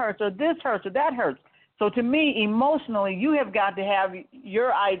arm hurts, or this hurts, or that hurts. So to me, emotionally, you have got to have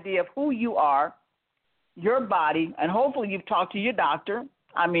your idea of who you are, your body, and hopefully you've talked to your doctor.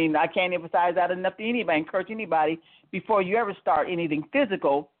 I mean, I can't emphasize that enough to anybody, encourage anybody, before you ever start anything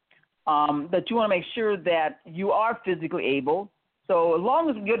physical, that you want to make sure that you are physically able. So as long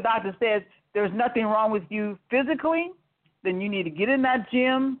as your doctor says there's nothing wrong with you physically, then you need to get in that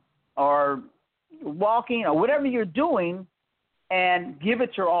gym or walking or whatever you're doing and give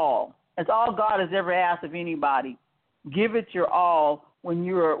it your all. That's all God has ever asked of anybody. Give it your all when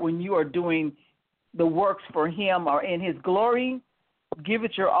you are doing the works for Him or in His glory. Give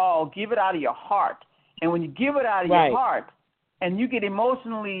it your all. Give it out of your heart. And when you give it out of your heart and you get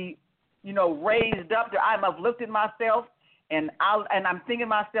emotionally, raised up, I'm uplifted myself, and I'm thinking to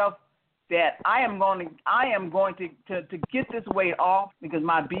myself that I am going to get this weight off because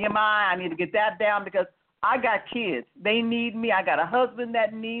my BMI, I need to get that down because I got kids. They need me. I got a husband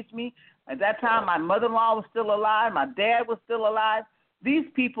that needs me. At that time, my mother-in-law was still alive. My dad was still alive. These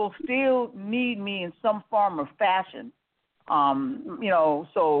people still need me in some form or fashion. And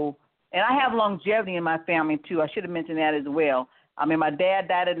I have longevity in my family, too. I should have mentioned that as well. I mean, my dad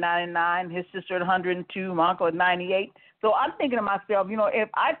died at 99, his sister at 102, my uncle at 98. So I'm thinking to myself, if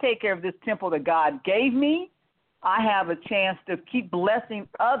I take care of this temple that God gave me, I have a chance to keep blessing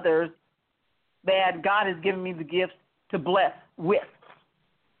others that God has given me the gifts to bless with.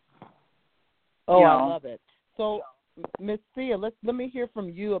 Oh, You I know. love it. So, Miss Sia, let me hear from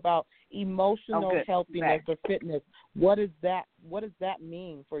you about emotional good. healthiness or fitness. What does that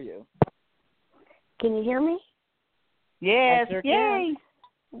mean for you? Can you hear me? Yes, I sure yay.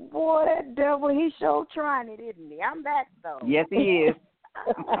 Boy, that devil, he sure trying it, isn't he? I'm back, though. Yes, he is.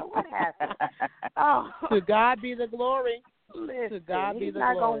 What happened? Oh. To God be the glory. Listen, To God be he's the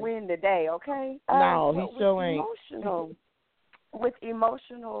not glory. going to win today, okay? No, but he sure ain't. With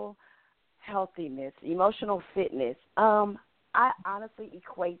emotional healthiness, emotional fitness, I honestly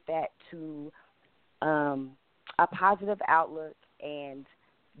equate that to a positive outlook and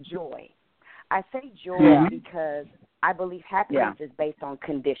joy. I say joy because I believe happiness is based on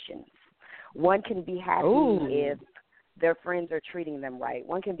conditions. One can be happy if their friends are treating them right.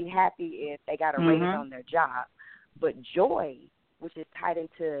 One can be happy if they got a raise on their job. But joy, which is tied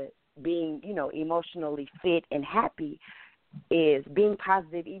into being, emotionally fit and happy, is being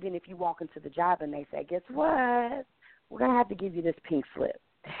positive even if you walk into the job and they say, guess what? We're going to have to give you this pink slip.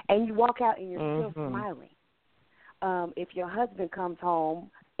 And you walk out and you're still smiling. If your husband comes home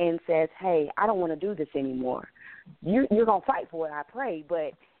and says, hey, I don't want to do this anymore, you're going to fight for it, I pray.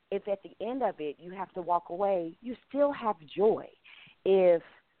 But if at the end of it you have to walk away, you still have joy. If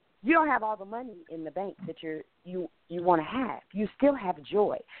you don't have all the money in the bank that you want to have, you still have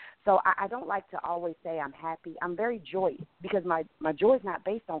joy. So I don't like to always say I'm happy. I'm very joyous because my joy is not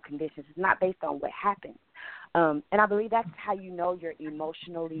based on conditions. It's not based on what happens. And I believe that's how you know you're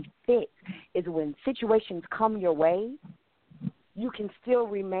emotionally fit, is when situations come your way, you can still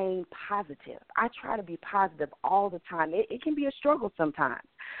remain positive. I try to be positive all the time. It can be a struggle sometimes,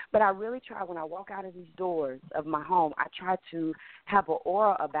 but I really try when I walk out of these doors of my home, I try to have an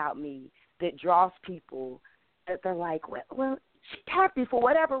aura about me that draws people that they're like, well, she's happy for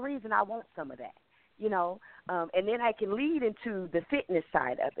whatever reason. I want some of that, and then I can lead into the fitness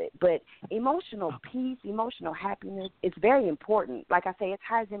side of it. But emotional peace, emotional happiness, it's very important. Like I say, it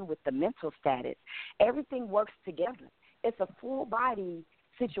ties in with the mental status. Everything works together. It's a full body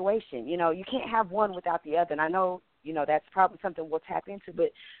situation. You can't have one without the other. And I know, that's probably something we'll tap into,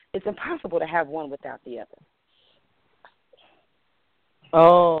 but it's impossible to have one without the other.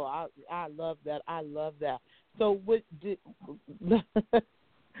 Oh, I love that. I love that. So what did that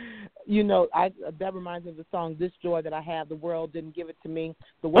reminds me of the song, This Joy That I Have, the world didn't give it to me.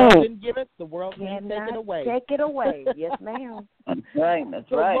 The world didn't give it, the world can't take it away. Take it away. Yes, ma'am. That's right.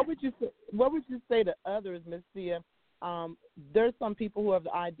 So what would you say to others, Ms. Sia? There's some people who have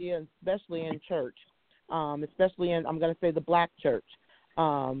the idea, especially in church, especially in, I'm going to say, the black church,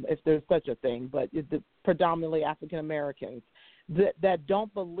 if there's such a thing, but it's predominantly African Americans, that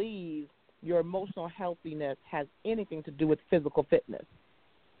don't believe your emotional healthiness has anything to do with physical fitness.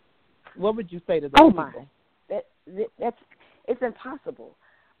 What would you say to those people? It's impossible.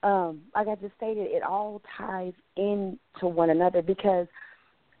 Like I just stated, it all ties into one another because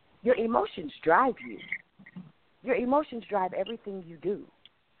your emotions drive you. Your emotions drive everything you do.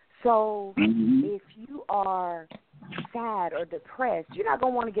 So if you are sad or depressed, you're not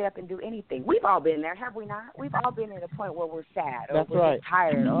going to want to get up and do anything. We've all been there, have we not? We've all been at a point where we're sad or we're just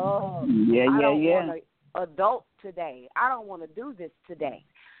tired. Oh, I don't want to adult today. I don't want to do this today.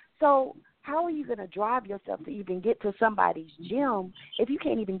 So how are you going to drive yourself to even get to somebody's gym if you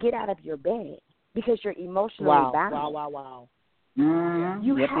can't even get out of your bed because you're emotionally bound? Wow.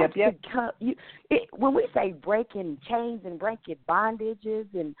 You have to come. When we say breaking chains and breaking bondages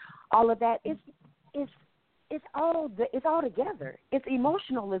and all of that, it's all together. It's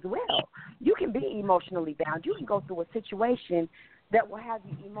emotional as well. You can be emotionally bound. You can go through a situation that will have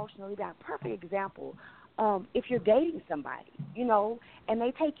you emotionally bound. Perfect example. If you're dating somebody, and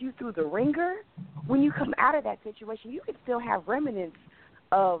they take you through the ringer, when you come out of that situation, you can still have remnants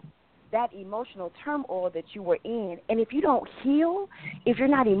of that emotional turmoil that you were in. And if you don't heal, if you're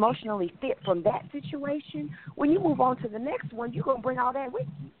not emotionally fit from that situation, when you move on to the next one, you're going to bring all that with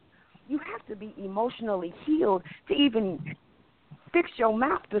you. You have to be emotionally healed to even fix your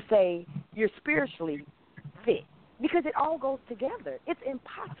mouth to say you're spiritually fit, because it all goes together. It's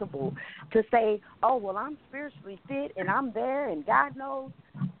impossible to say, oh, well, I'm spiritually fit and I'm there and God knows,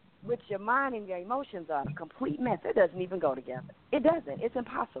 but your mind and your emotions are a complete mess. It doesn't even go together. It doesn't. It's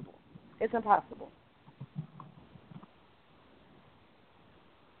impossible. It's impossible.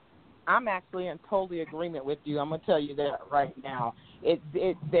 I'm actually in totally agreement with you. I'm going to tell you that right now.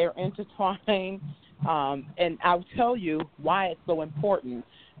 They're intertwined, and I'll tell you why it's so important,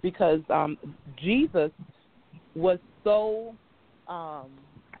 because Jesus was so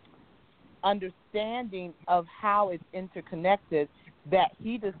understanding of how it's interconnected that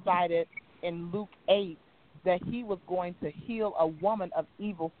he decided in Luke 8 that he was going to heal a woman of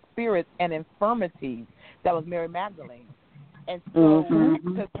evil spirits and infirmities. That was Mary Magdalene. And so,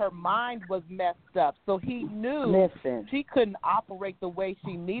 because her mind was messed up, so he knew she couldn't operate the way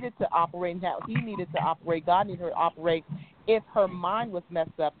she needed to operate and how he needed to operate, God needed her to operate, if her mind was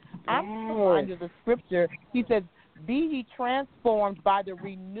messed up. I'm reminded of the scripture. He says, be ye transformed by the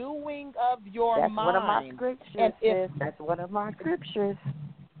renewing of your mind. That's one of my scriptures. That's one of my scriptures.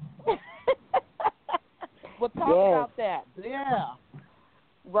 Well, talk about that. Yeah.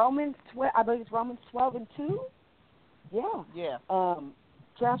 Romans 12, I believe it's Romans 12:2. Yeah. Yeah.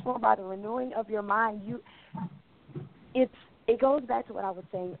 Transformed by the renewing of your mind. It goes back to what I was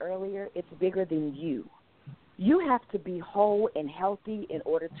saying earlier. It's bigger than you. You have to be whole and healthy in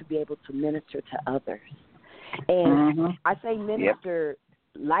order to be able to minister to others. And I say minister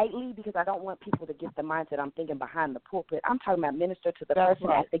lightly because I don't want people to get the mindset I'm thinking behind the pulpit. I'm talking about minister to the person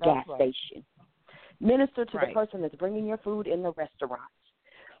at the gas station. Minister to the person that's bringing your food in the restaurant.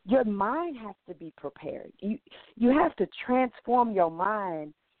 Your mind has to be prepared. You have to transform your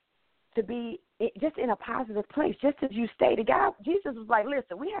mind to be just in a positive place, just as you stated. God, Jesus was like,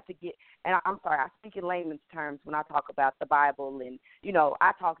 listen, we have to get, and I'm sorry, I speak in layman's terms when I talk about the Bible, and,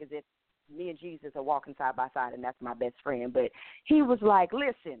 I talk as if me and Jesus are walking side by side, and that's my best friend. But he was like,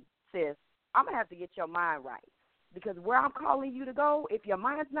 listen, sis, I'm going to have to get your mind right, because where I'm calling you to go, if your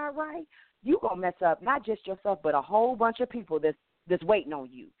mind's not right, you're going to mess up not just yourself, but a whole bunch of people that's waiting on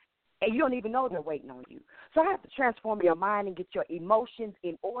you. And you don't even know they're waiting on you. So I have to transform your mind and get your emotions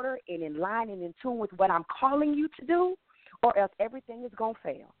in order and in line and in tune with what I'm calling you to do, or else everything is going to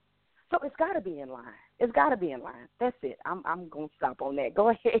fail. So it's got to be in line. It's got to be in line. That's it. I'm going to stop on that. Go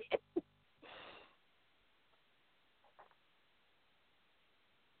ahead.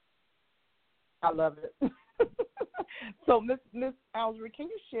 I love it. So, Miss Algery, can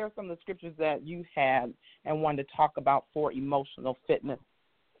you share some of the scriptures that you had and wanted to talk about for emotional fitness?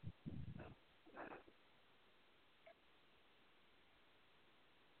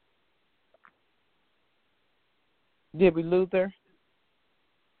 Did we lose her?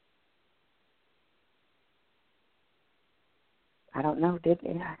 I don't know.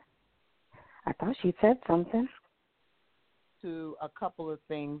 I thought she said something. To a couple of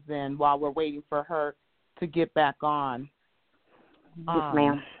things then while we're waiting for her to get back on. Yes,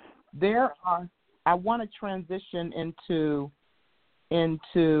 ma'am. I want to transition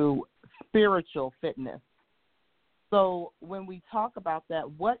into spiritual fitness. So when we talk about that,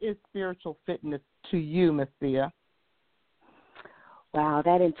 what is spiritual fitness to you, Miss Thea? Wow,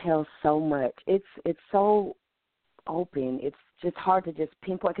 that entails so much. It's so open. It's just hard to just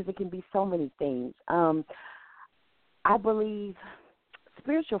pinpoint because it can be so many things. I believe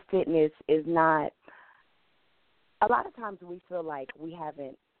spiritual fitness is not. A lot of times we feel like we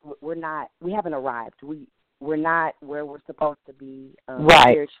haven't arrived. We're not where we're supposed to be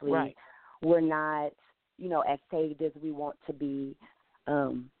spiritually. Right. We're not, as saved as we want to be.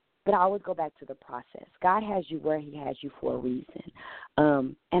 But I always go back to the process. God has you where he has you for a reason.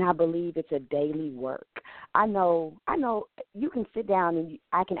 And I believe it's a daily work. I know you can sit down and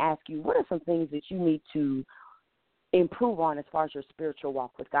I can ask you, what are some things that you need to improve on as far as your spiritual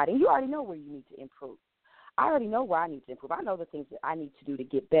walk with God? And you already know where you need to improve. I already know where I need to improve. I know the things that I need to do to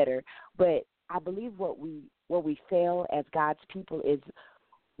get better. But I believe where we fail as God's people is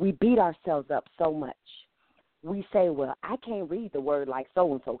we beat ourselves up so much. We say, well, I can't read the word like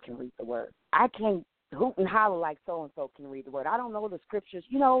so-and-so can read the word. I can't hoot and holler like so-and-so can read the word. I don't know the scriptures.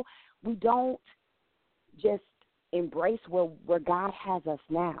 We don't just embrace where God has us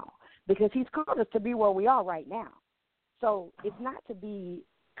now, because he's called us to be where we are right now. So it's not to be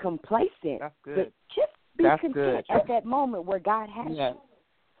complacent, That's good. but just be content at that moment where God has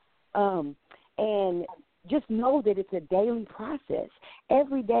you. And just know that it's a daily process.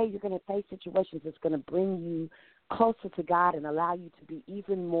 Every day you're going to face situations that's going to bring you closer to God and allow you to be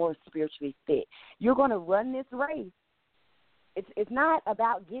even more spiritually fit. You're going to run this race. It's not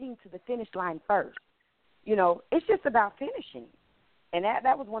about getting to the finish line first. It's just about finishing. And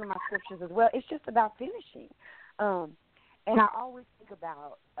that was one of my scriptures as well. It's just about finishing. And I always think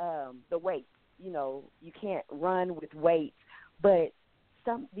about the weights. You can't run with weights, but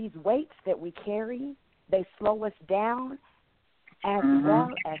these weights that we carry, they slow us down as well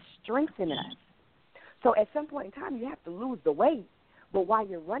as strengthen us. So at some point in time, you have to lose the weight, but while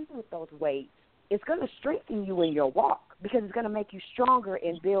you're running with those weights, it's going to strengthen you in your walk because it's going to make you stronger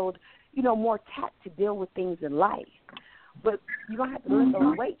and build, more tact to deal with things in life. But you're going to have to let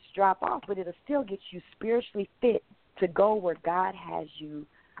those weights drop off, but it'll still get you spiritually fit to go where God has you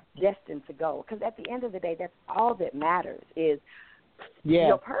destined to go. Because at the end of the day, that's all that matters is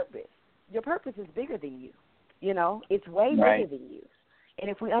your purpose. your purpose is bigger than you. You know, it's way Right. bigger than you. And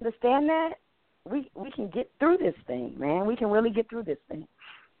if we understand that, we can get through this thing, man. We can really get through this thing.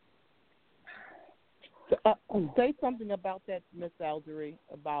 Say something about that, Miss Algery,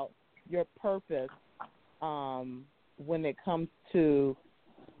 about your purpose when it comes to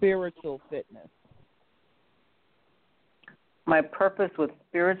spiritual fitness. My purpose with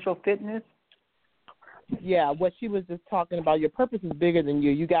spiritual fitness? Yeah, what she was just talking about. Your purpose is bigger than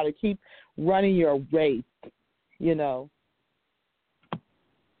you. You got to keep running your race, you know.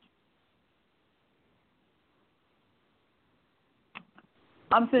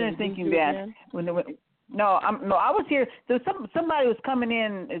 I'm sitting there thinking that I was here. There was somebody was coming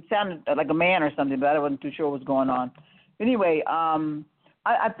in. It sounded like a man or something, but I wasn't too sure what was going on. Anyway,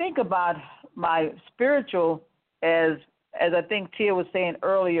 I think about my spiritual as I think Tia was saying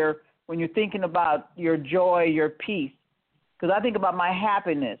earlier, when you're thinking about your joy, your peace, because I think about my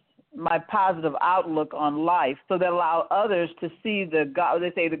happiness, my positive outlook on life, so that allow others to see the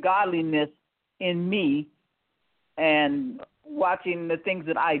godliness in me, and watching the things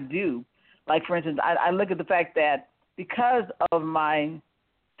that I do. Like, for instance, I look at the fact that because of my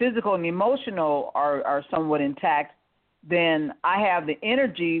physical and emotional are somewhat intact, then I have the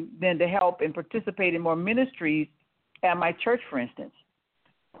energy then to help and participate in more ministries at my church, for instance.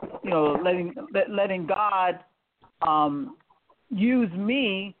 You know, letting God use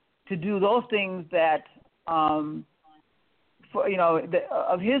me to do those things that, of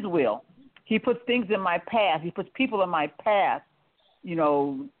His will. He puts things in my path. He puts people in my path, you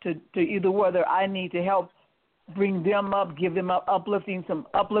know, to either whether I need to help bring them up, give them some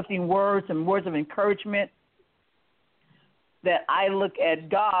uplifting words, some words of encouragement, that I look at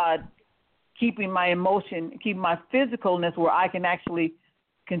God keeping my emotion, keeping my physicalness where I can actually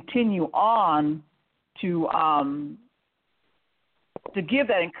continue on to give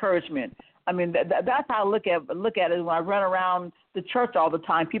that encouragement. I mean, that's how I look at it when I run around the church all the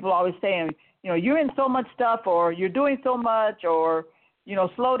time. People always saying, you know, you're in so much stuff, or you're doing so much, or, you know,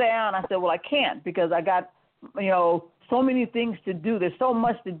 slow down. I said, well, I can't, because I got, you know, so many things to do. There's so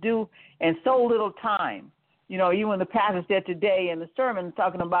much to do and so little time. You know, even the pastor said today in the sermon,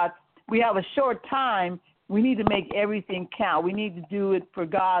 talking about we have a short time. We need to make everything count. We need to do it for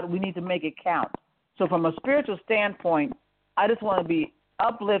God. We need to make it count. So from a spiritual standpoint, I just want to be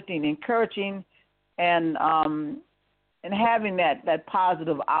uplifting, encouraging, and having that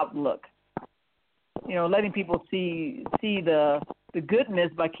positive outlook. You know, letting people see the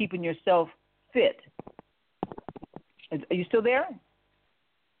goodness by keeping yourself fit. Are you still there?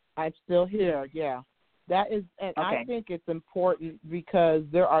 I'm still here, yeah. That is, and okay. I think it's important because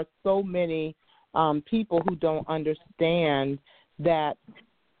there are so many people who don't understand that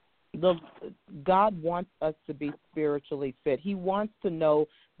God wants us to be spiritually fit. He wants to know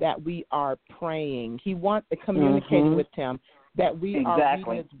that we are praying. He wants to communicate with Him, that we are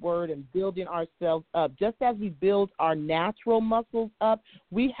reading His Word and building ourselves up. Just as we build our natural muscles up,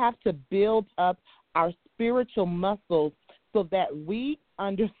 we have to build up our spiritual muscles so that we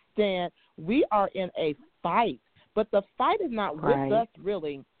understand we are in a fight. But the fight is not with us,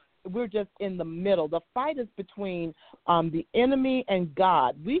 really. We're just in the middle. The fight is between the enemy and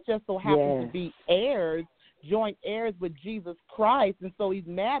God. We just so happen to be heirs, joint heirs with Jesus Christ, and so He's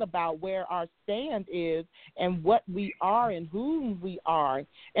mad about where our stand is and what we are and whom we are.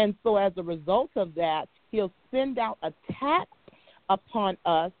 And so as a result of that, He'll send out attacks upon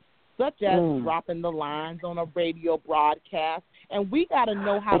us, such as dropping the lines on a radio broadcast, and we got to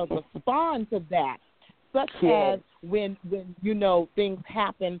know how to respond to that. Such as when you know things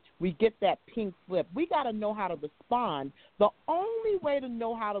happen, we get that pink slip. We got to know how to respond. The only way to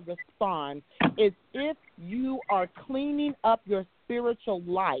know how to respond is if you are cleaning up your spiritual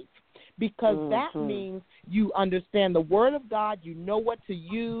life, because that means you understand the Word of God, you know what to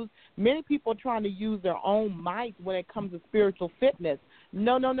use. Many people are trying to use their own might when it comes to spiritual fitness.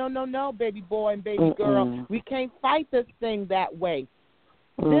 No, baby boy and baby girl. We can't fight this thing that way.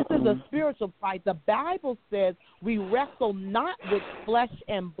 This is a spiritual fight. The Bible says we wrestle not with flesh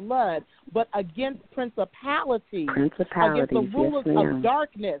and blood, but against principalities, against the rulers of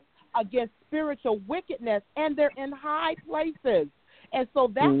darkness, against spiritual wickedness, and they're in high places. And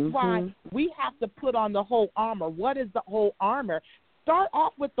so that's why we have to put on the whole armor. What is the whole armor? Start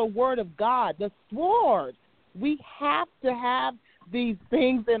off with the Word of God, the sword. We have to have these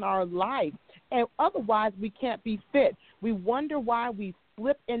things in our life, and otherwise we can't be fit. We wonder why we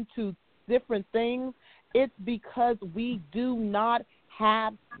slip into different things. It's because we do not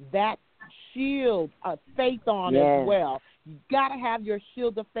have that shield of faith on as well. You got to have your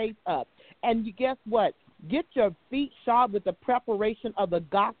shield of faith up. And you guess what? Get your feet shod with the preparation of the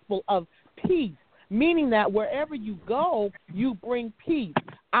gospel of peace, meaning that wherever you go, you bring peace.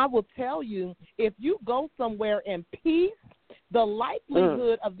 I will tell you, if you go somewhere in peace, the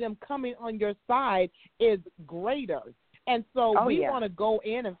likelihood of them coming on your side is greater. And so we want to go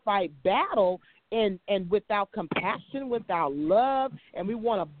in and fight battle and without compassion, without love, and we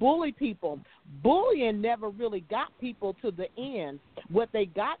want to bully people. Bullying never really got people to the end. What they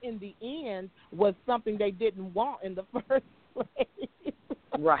got in the end was something they didn't want in the first place.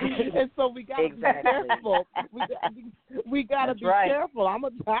 Right. And so we got to be careful. We got to be careful. I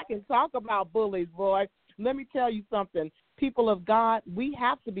can talk about bullies, boy. Let me tell you something. People of God, we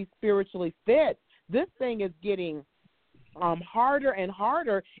have to be spiritually fit. This thing is getting harder and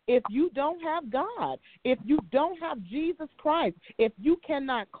harder if you don't have God, if you don't have Jesus Christ, if you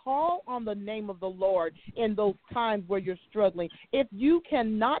cannot call on the name of the Lord in those times where you're struggling, if you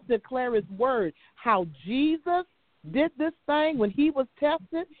cannot declare his word, how Jesus did this thing when he was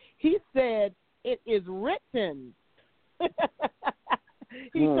tested, he said, it is written.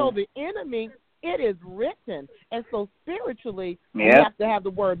 He told the enemy, it is written. And so spiritually, we have to have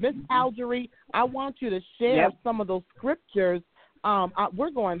the word. Miss Algerie, I want you to share some of those scriptures. We're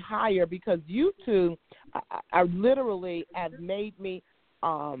going higher because you two are literally have made me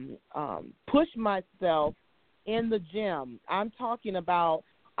push myself in the gym. I'm talking about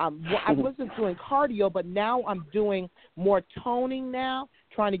I wasn't doing cardio, but now I'm doing more toning now,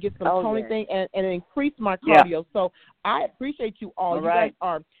 trying to get some toning thing and increase my cardio. So I appreciate you all. You guys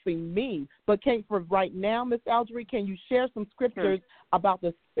are helping me. But for right now, Miss Algerie, can you share some scriptures about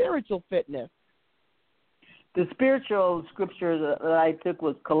the spiritual fitness? The spiritual scripture that I took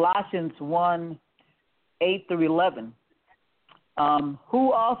was Colossians 1:8-11.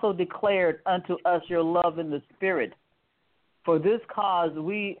 Who also declared unto us your love in the Spirit. For this cause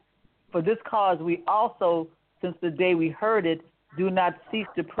we also, since the day we heard it, do not cease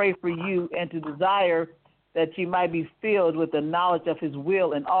to pray for you and to desire that you might be filled with the knowledge of his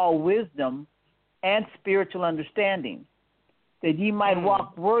will in all wisdom and spiritual understanding, that ye might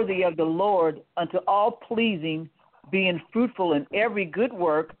walk worthy of the Lord unto all pleasing, being fruitful in every good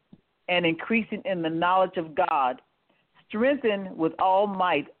work and increasing in the knowledge of God, strengthened with all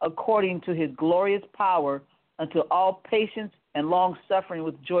might according to his glorious power, unto all patience and long-suffering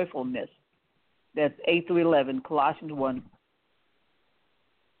with joyfulness. That's 8-11, Colossians 1.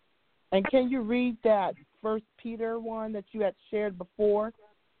 And can you read that 1 Peter 1 that you had shared before?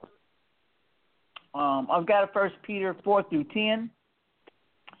 I've got 1 Peter 4-10.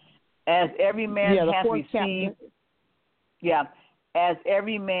 As every man hath received, as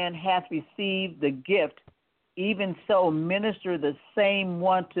every man hath received the gift, even so minister the same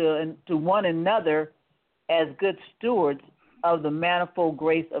one to one another as good stewards of the manifold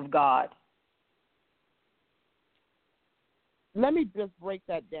grace of God. Let me just break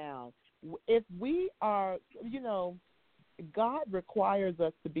that down. If we are, God requires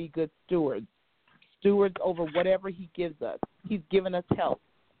us to be good stewards over whatever he gives us. He's given us health.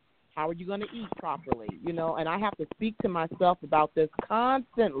 How are you going to eat properly? And I have to speak to myself about this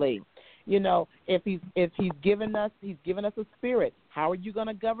constantly. If he's given us a spirit, how are you going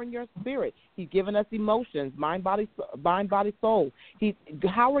to govern your spirit? He's given us emotions, mind, body, soul.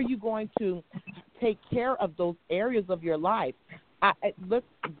 How are you going to take care of those areas of your life? Let's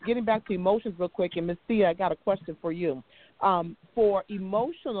getting back to emotions real quick. And Ms. Thea, I got a question for you. For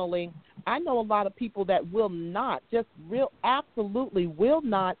emotionally, I know a lot of people that will not, absolutely will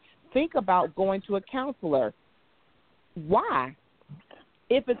not think about going to a counselor. Why?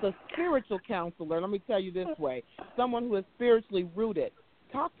 If it's a spiritual counselor, let me tell you this way, someone who is spiritually rooted.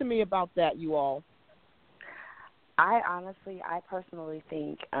 Talk to me about that, you all. I personally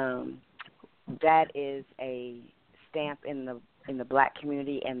think that is a stamp in the black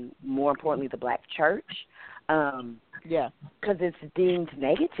community and, more importantly, the black church. Because it's deemed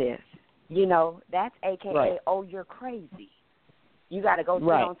negative. That's AKA, oh, you're crazy. You got to go sit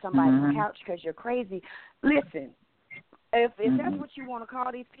on somebody's couch because you're crazy. Listen. If that's what you want to call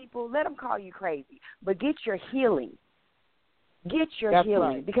these people, let them call you crazy. But get your healing. Get your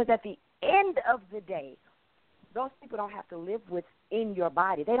healing. Right. Because at the end of the day, those people don't have to live within your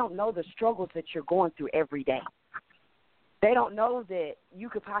body. They don't know the struggles that you're going through every day. They don't know that you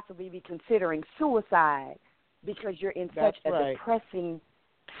could possibly be considering suicide because you're in such a depressing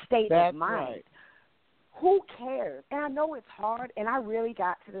state of mind. Right. Who cares? And I know it's hard, and I really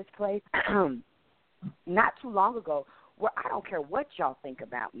got to this place not too long ago where I don't care what y'all think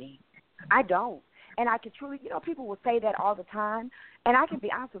about me. I don't. And I can truly, people will say that all the time, and I can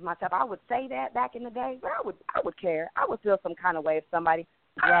be honest with myself. I would say that back in the day, but I would care. I would feel some kind of way if somebody,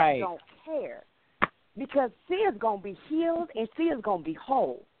 I don't care. Because Sia's going to be healed and Sia's going to be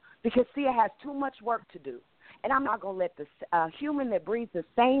whole. because Sia has too much work to do. And I'm not going to let the human that breathes the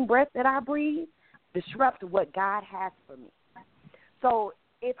same breath that I breathe disrupt what God has for me. So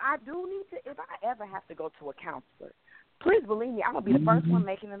if I ever have to go to a counselor, please believe me, I'm going to be the first one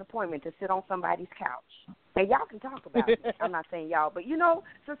making an appointment to sit on somebody's couch. And y'all can talk about me. I'm not saying y'all, but,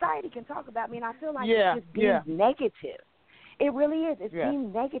 society can talk about me, and I feel like it's just deemed negative. It really is. It's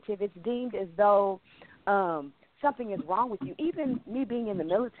deemed negative. It's deemed as though something is wrong with you. Even me being in the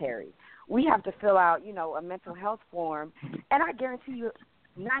military, we have to fill out, a mental health form, and I guarantee you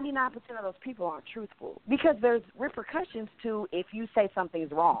 99% of those people aren't truthful because there's repercussions to if you say something's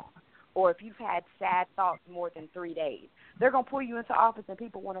wrong or if you've had sad thoughts more than 3 days. They're going to pull you into office and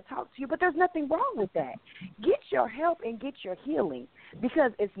people want to talk to you, but there's nothing wrong with that. Get your help and get your healing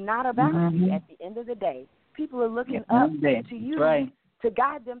because it's not about you at the end of the day. People are looking up to you to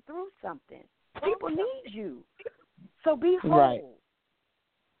guide them through something. People need you. So be whole. Right.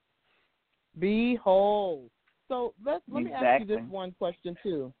 Be whole. So let me ask you this one question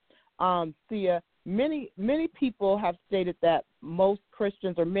too. Sia, many people have stated that most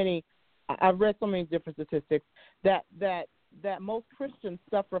Christians or I've read so many different statistics that most Christians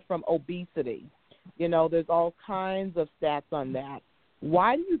suffer from obesity. There's all kinds of stats on that.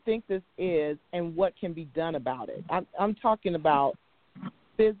 Why do you think this is, and what can be done about it? I'm talking about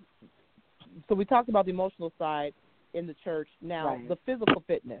so we talked about the emotional side in the church. Now, the physical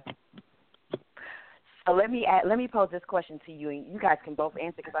fitness. So let me pose this question to you, and you guys can both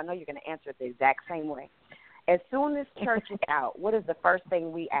answer because I know you're going to answer it the exact same way. As soon as church is out, what is the first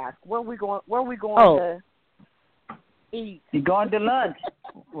thing we ask? Where are we going to eat? You're going to lunch.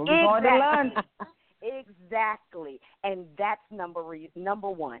 We're going to lunch. Exactly. And that's number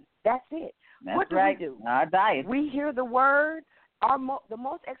one. That's it. That's what do right. we do? Our diet. We hear the word. The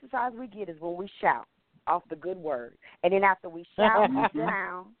most exercise we get is when we shout off the good word. And then after we shout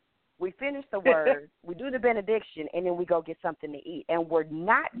down, we finish the word, we do the benediction, and then we go get something to eat. And we're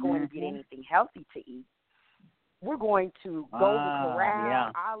not going to get anything healthy to eat. We're going to Golden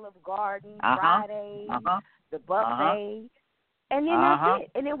Corral, Olive Garden, Fridays, the buffet, and then that's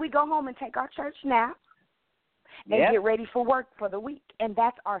it. And then we go home and take our church nap and get ready for work for the week. And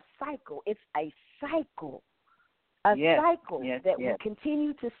that's our cycle. It's a cycle. Cycle that we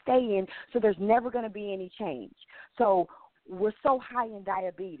continue to stay in, so there's never going to be any change. So we're so high in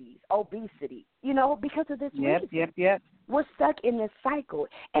diabetes, obesity, because of this reason. Yep. We're stuck in this cycle,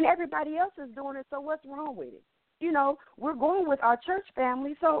 and everybody else is doing it, so what's wrong with it? We're going with our church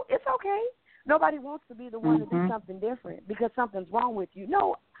family, so it's okay. Nobody wants to be the one to do something different because something's wrong with you.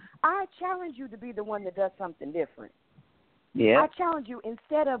 No, I challenge you to be the one that does something different. Yeah. I challenge you,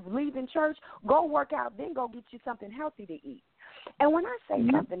 instead of leaving church, go work out, then go get you something healthy to eat. And when I say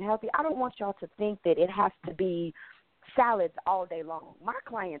something healthy, I don't want y'all to think that it has to be salads all day long. My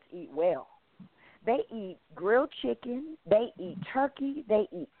clients eat well. They eat grilled chicken, they eat turkey, they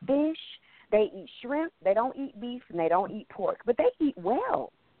eat fish, they eat shrimp, they don't eat beef, and they don't eat pork, but they eat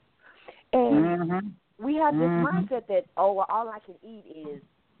well. And we have this mindset that, all I can eat is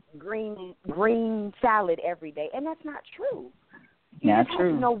green salad every day, and that's not true. You just have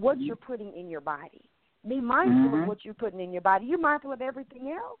to know what you're putting in your body. Be mindful of what you're putting in your body. You're mindful of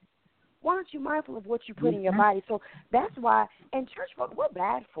everything else. Why aren't you mindful of what you put in your body? So that's why, and church folk, we're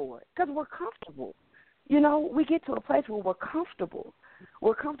bad for it because we're comfortable. We get to a place where we're comfortable.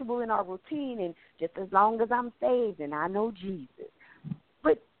 We're comfortable in our routine, and just as long as I'm saved and I know Jesus.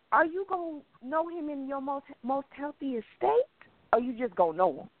 But are you going to know him in your most healthiest state, or you just going to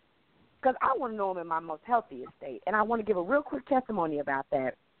know him? Because I want to know him in my most healthiest state. And I want to give a real quick testimony about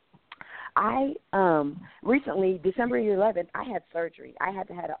that. I recently, December 11th, I had surgery. I had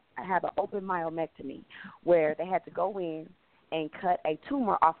to have an open myomectomy where they had to go in and cut a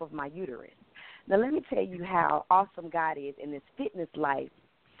tumor off of my uterus. Now, let me tell you how awesome God is in this fitness life,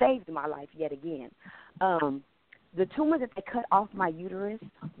 saved my life yet again. The tumor that they cut off my uterus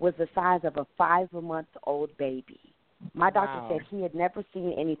was the size of a 5-month-old baby. My doctor said he had never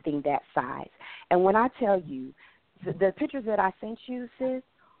seen anything that size. And when I tell you, the pictures that I sent you, sis,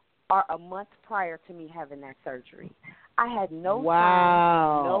 are a month prior to me having that surgery. I had no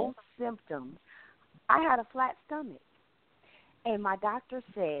signs, no symptoms. I had a flat stomach. And my doctor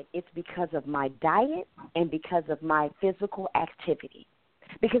said it's because of my diet and because of my physical activity,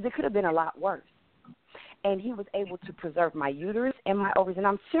 because it could have been a lot worse. And he was able to preserve my uterus and my ovaries. And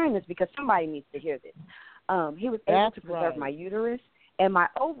I'm sharing this because somebody needs to hear this. He was able to preserve my uterus and my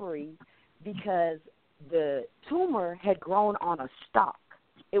ovaries because the tumor had grown on a stalk.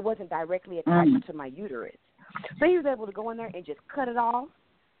 It wasn't directly attached to my uterus. So he was able to go in there and just cut it off,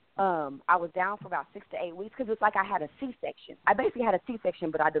 I was down for about 6 to 8 weeks because it's like I had a C-section. I basically had a C-section,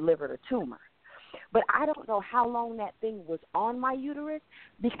 but I delivered a tumor. But I don't know how long that thing was on my uterus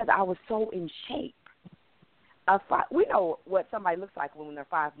because I was so in shape. We know what somebody looks like when they're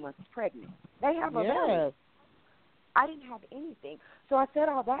 5 months pregnant. They have a belly. I didn't have anything. So I said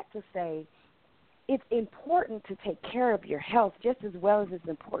all that to say it's important to take care of your health just as well as it's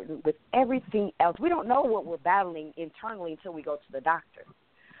important with everything else. We don't know what we're battling internally until we go to the doctor.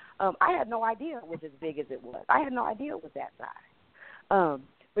 I had no idea it was as big as it was. I had no idea it was that size.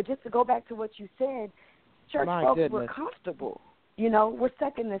 But just to go back to what you said, church folks were comfortable. You know, we're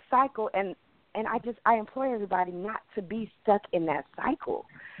stuck in this cycle, and I implore everybody not to be stuck in that cycle.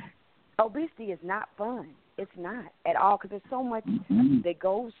 Obesity is not fun. It's not at all because there's so much that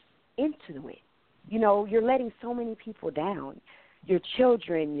goes into it. You know, you're letting so many people down, your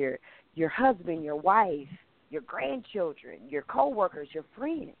children, your husband, your wife, your grandchildren, your coworkers, your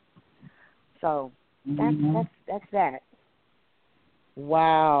friends. So that's that.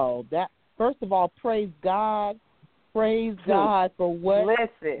 Wow. That, first of all, praise God. Praise God for what.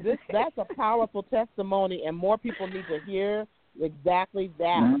 Listen. That's a powerful testimony, and more people need to hear exactly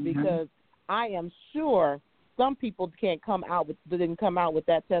that because I am sure some people didn't come out with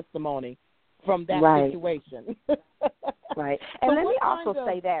that testimony from that situation. Right. And so let me also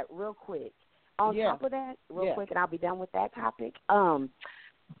say that real quick. On top of that, real quick, and I'll be done with that topic.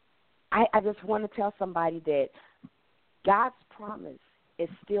 I just want to tell somebody that God's promise is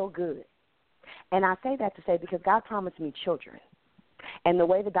still good. And I say that to say because God promised me children. And the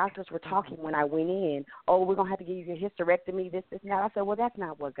way the doctors were talking when I went in, oh, we're going to have to give you a hysterectomy, this, and that. I said, well, that's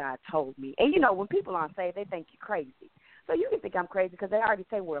not what God told me. And, you know, when people aren't saved, they think you're crazy. So you can think I'm crazy because they already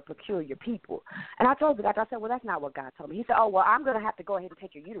say we're a peculiar people. And I told the doctor, I said, well, that's not what God told me. He said, oh, well, I'm going to have to go ahead and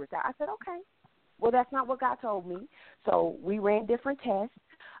take your uterus out. I said, okay. Well, that's not what God told me. So we ran different tests.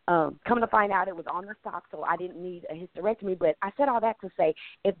 Coming to find out it was on the stock, so I didn't need a hysterectomy. But I said all that to say,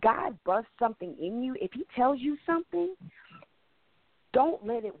 if God busts something in you, if he tells you something, don't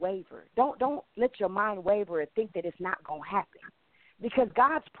let it waver. Don't let your mind waver and think that it's not going to happen. Because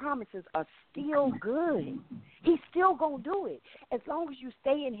God's promises are still good. He's still going to do it. As long as you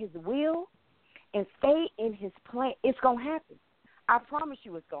stay in his will and stay in his plan, it's going to happen. I promise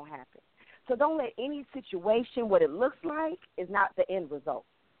you it's going to happen. So don't let any situation, what it looks like, is not the end result.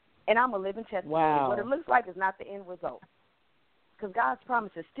 And I'm a living testimony. Wow. What it looks like is not the end result. Because God's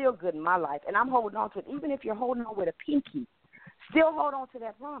promise is still good in my life, and I'm holding on to it. Even if you're holding on with a pinky, still hold on to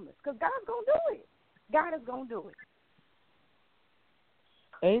that promise because God's going to do it. God is going to do it.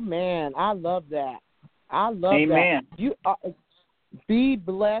 Amen. I love that. I love Amen. that. You be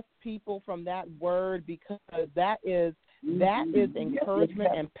blessed, people, from that word because that is encouragement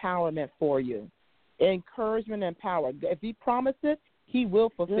and empowerment for you. Encouragement and power. If he promised it, he will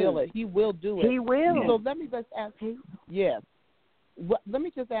fulfill it. He will do it. He will. So let me just ask you. Yes. Let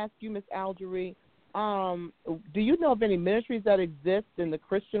me just ask you, Ms. Algerie, do you know of any ministries that exist in the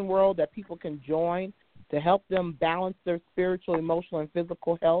Christian world that people can join to help them balance their spiritual, emotional, and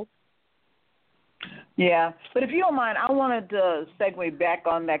physical health? Yeah, but if you don't mind, I wanted to segue back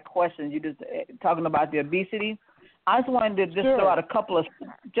on that question you just talking about the obesity. I just wanted to just throw out a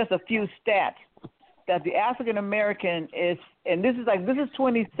few stats that the African American is, and this is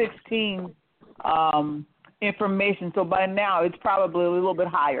 2016 information, so by now it's probably a little bit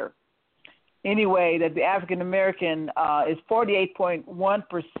higher. Anyway, that the African American is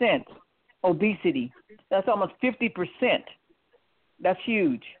 48.1% obesity. That's almost 50%. That's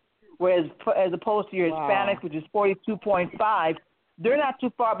huge. Whereas as opposed to your Hispanics, which is 42.5, they're not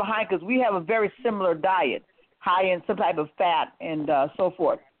too far behind because we have a very similar diet, high in some type of fat and so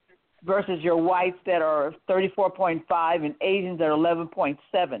forth, versus your whites that are 34.5 and Asians that are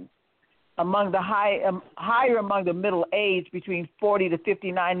 11.7. Among the higher among the middle age, between 40 to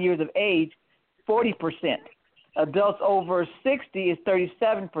 59 years of age, 40%. Adults over 60 is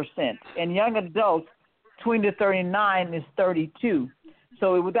 37%, and young adults 20 to 39 is 32.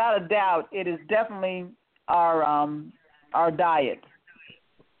 So without a doubt, it is definitely our diet.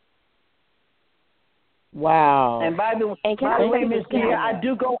 Wow. And by the way, Ms. Kia, I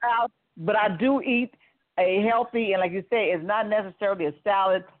do go out, but I do eat a healthy, and like you say, it's not necessarily a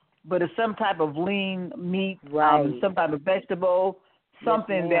salad, but it's some type of lean meat, some type of vegetable,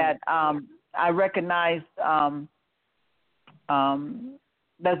 something that I recognize that's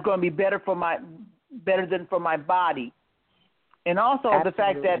going to be better than for my body. And also the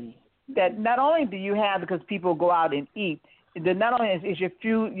fact that not only do you have, because people go out and eat, that not only is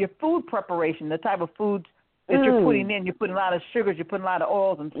your food preparation, the type of foods that you're putting in, you're putting a lot of sugars, you're putting a lot of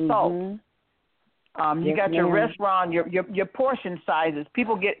oils and salt. You got your restaurant, your portion sizes.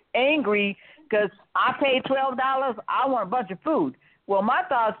 People get angry because I paid $12. I want a bunch of food. Well, my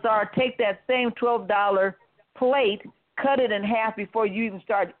thoughts are take that same $12 plate, cut it in half before you even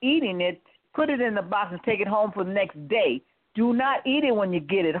start eating it, put it in the box and take it home for the next day. Do not eat it when you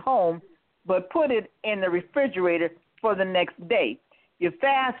get it home, but put it in the refrigerator for the next day. Your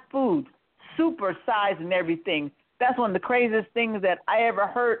fast food, super size and everything, that's one of the craziest things that I ever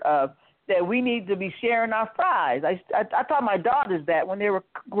heard of, that we need to be sharing our fries. I taught my daughters that when they were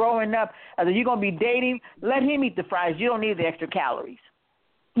growing up. I said, you're going to be dating, let him eat the fries. You don't need the extra calories.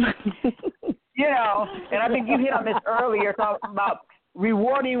 You know, and I think you hit on this earlier, talking about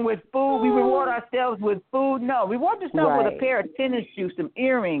rewarding with food. We reward ourselves with food. No, reward yourself with a pair of tennis shoes, some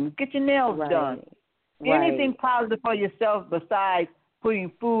earrings, get your nails done. Anything positive for yourself besides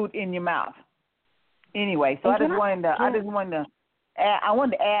putting food in your mouth. Anyway, so I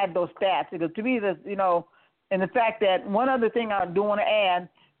wanted to add those stats because to me, and the fact that one other thing I do want to add,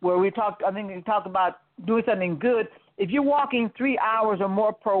 where we talked about doing something good. If you're walking 3 hours or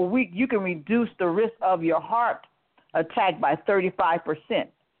more per week, you can reduce the risk of your heart attack by 35%.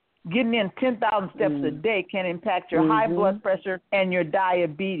 Getting in 10,000 steps a day can impact your high blood pressure and your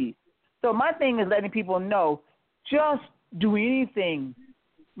diabetes. So my thing is letting people know, just do anything.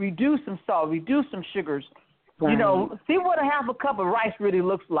 Reduce some salt, reduce some sugars. Right. You know, see what a half a cup of rice really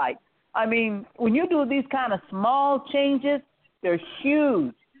looks like. I mean, when you do these kind of small changes, they're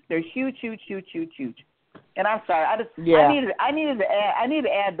huge. They're huge. And I'm sorry, I needed to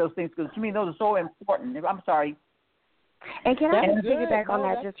add those things because to me those are so important. I'm sorry. And can I just piggyback on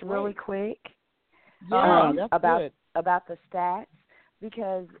that just really quick? Yeah, about the stats,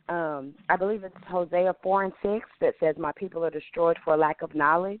 because I believe it's Hosea 4:6 that says, "My people are destroyed for lack of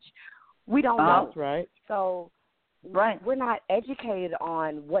knowledge." We don't know. That's right. So we're not educated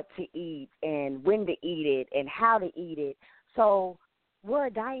on what to eat and when to eat it and how to eat it. So we're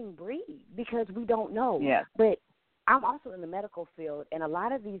a dying breed because we don't know. Yeah. But I'm also in the medical field, and a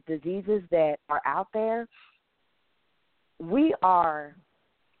lot of these diseases that are out there, we are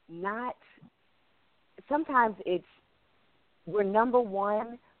not – sometimes we're number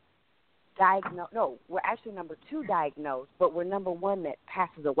one diagnosed – no, we're actually number two diagnosed, but we're number one that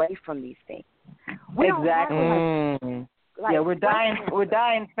passes away from these things. Exactly. We're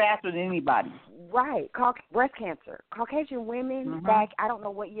dying faster than anybody. Right. Breast cancer. Caucasian women back, I don't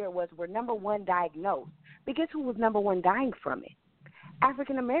know what year it was, were number one diagnosed. But guess who was number one dying from it?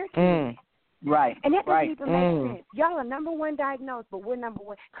 African Americans. Right. And that doesn't even make sense. Y'all are number one diagnosed, but we're number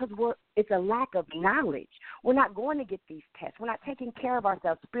one because it's a lack of knowledge. We're not going to get these tests. We're not taking care of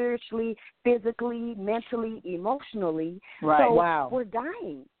ourselves spiritually, physically, mentally, emotionally. Right. So we're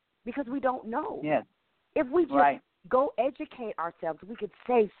dying because we don't know. Yes. If we just go educate ourselves, we could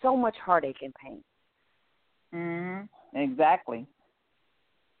save so much heartache and pain. Exactly.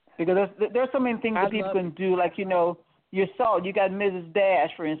 Because there's so many things that people can do, like, your salt. You got Mrs.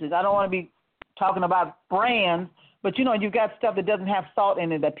 Dash, for instance. I don't want to be talking about brands, but, you've got stuff that doesn't have salt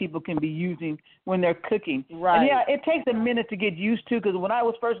in it that people can be using when they're cooking. Right. And, it takes a minute to get used to because when I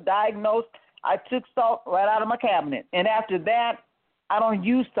was first diagnosed, I took salt right out of my cabinet. And after that, I don't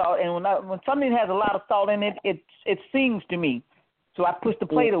use salt, and when something has a lot of salt in it, it stings to me. So I push the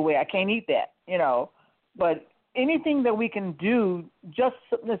plate away. I can't eat that, But anything that we can do, just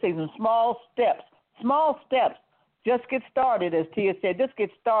let's say some small steps, just get started, as Tia said, just get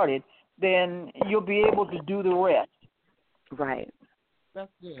started, then you'll be able to do the rest. Right.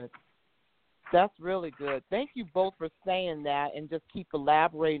 That's good. That's really good. Thank you both for saying that and just keep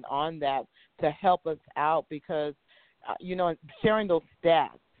elaborating on that to help us out because, sharing those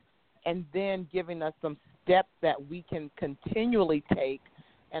stats and then giving us some steps that we can continually take.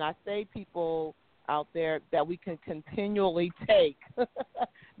 And I say people out there that we can continually take,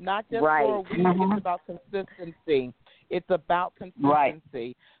 not just for a week. It's about consistency. It's about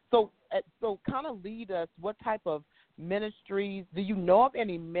consistency. So kind of lead us, what type of ministries, do you know of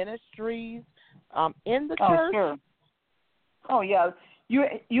any ministries in the church? Sure. Oh, yeah.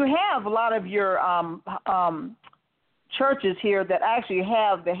 You have a lot of your churches here that actually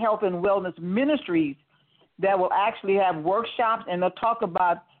have the health and wellness ministries that will actually have workshops and they'll talk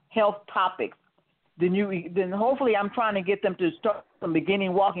about health topics. Then hopefully I'm trying to get them to start some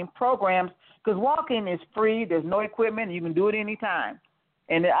beginning walking programs because walking is free. There's no equipment. And you can do it anytime.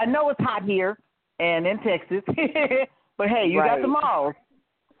 And I know it's hot here and in Texas, but hey, you got the malls.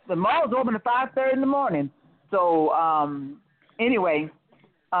 The mall's open at 5:30 in the morning. So anyway.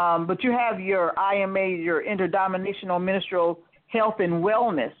 But you have your IMA, your Interdenominational Ministerial Health and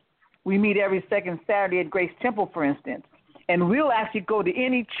Wellness. We meet every second Saturday at Grace Temple, for instance. And we'll actually go to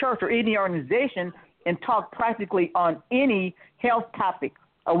any church or any organization and talk practically on any health topic.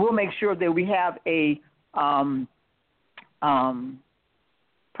 We'll make sure that we have a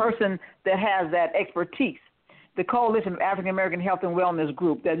person that has that expertise. The Coalition of African American Health and Wellness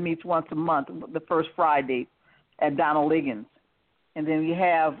Group that meets once a month, the first Friday at Donald Liggins. And then we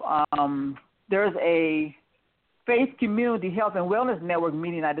have, there's a Faith Community Health and Wellness Network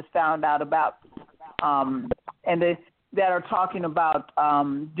meeting I just found out about, that are talking about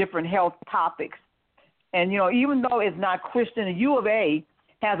different health topics. And, even though it's not Christian, the U of A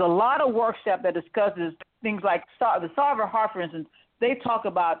has a lot of workshop that discusses things like the Sarver Heart, for instance. They talk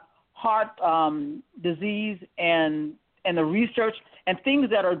about heart disease and the research and things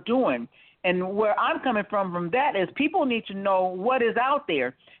that are doing. And where I'm coming from that is people need to know what is out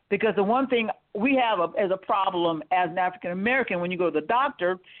there, because the one thing we have as a problem as an African American, when you go to the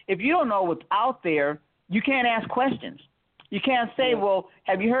doctor, if you don't know what's out there, you can't ask questions. You can't say, well,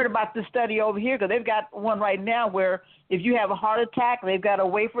 have you heard about this study over here? Because they've got one right now where if you have a heart attack, they've got a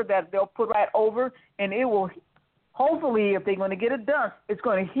wafer that they'll put right over, and it will, hopefully, if they're going to get it done, it's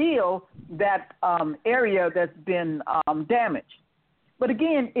going to heal that area that's been damaged. But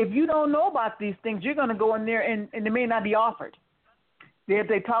again, if you don't know about these things, you're going to go in there and they may not be offered.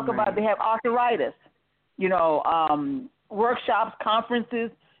 They talk about they have arthritis, workshops,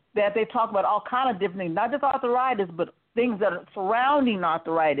 conferences that they talk about all kind of different things, not just arthritis, but things that are surrounding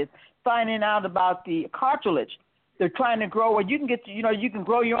arthritis, finding out about the cartilage. They're trying to grow where you can get, you can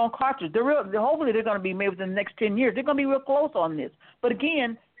grow your own cartilage. Hopefully they're going to be maybe within the next 10 years. They're going to be real close on this. But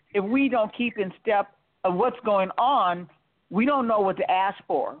again, if we don't keep in step of what's going on, we don't know what to ask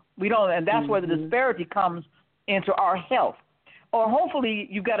for. We don't, and that's where the disparity comes into our health. Or hopefully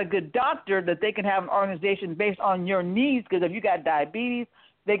you've got a good doctor that they can have an organization based on your needs, because if you got diabetes,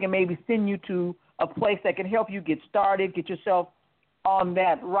 they can maybe send you to a place that can help you get started, get yourself on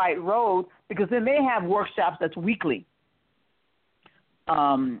that right road, because then they have workshops that's weekly.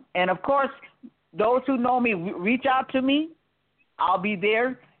 And, of course, those who know me, reach out to me. I'll be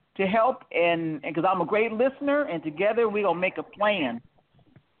there to help, and because I'm a great listener, and together we're going to make a plan.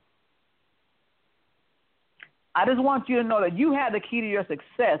 I just want you to know that you have the key to your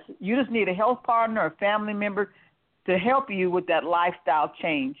success. You just need a health partner, a family member to help you with that lifestyle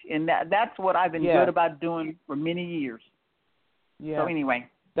change. And that's what I've been good about doing for many years. Yeah. So anyway,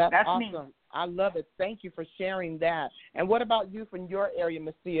 that's awesome. Me. I love it. Thank you for sharing that. And what about you from your area,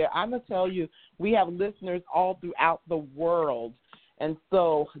 Masia? I'm going to tell you, we have listeners all throughout the world. And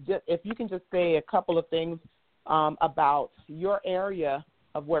so if you can just say a couple of things about your area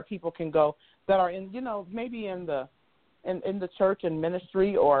of where people can go that are in, maybe in the church and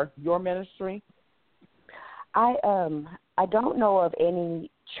ministry or your ministry. I don't know of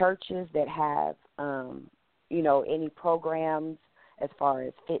any churches that have any programs as far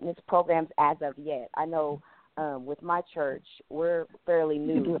as fitness programs as of yet. I know with my church, we're fairly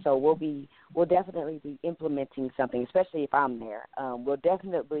new, so we'll definitely be implementing something, especially if I'm there. We'll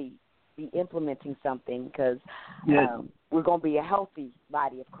definitely be implementing something because we're going to be a healthy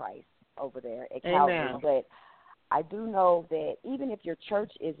body of Christ over there at Calvary. But I do know that even if your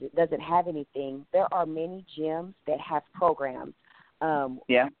church doesn't have anything, there are many gyms that have programs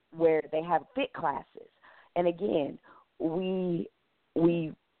where they have fit classes. And again, we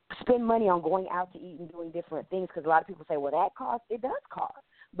spend money on going out to eat and doing different things because a lot of people say, well, that costs. It does cost,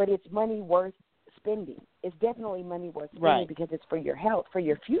 but it's money worth spending. It's definitely money worth spending because it's for your health, for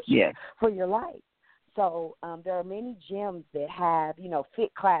your future, for your life. So there are many gyms that have,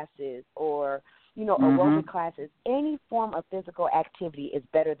 fit classes or, aerobic classes. Any form of physical activity is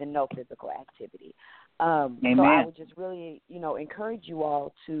better than no physical activity. So I would just really, encourage you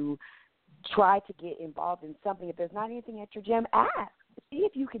all to try to get involved in something. If there's not anything at your gym, ask. See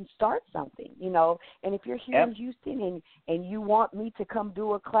if you can start something, And if you're here in Houston and you want me to come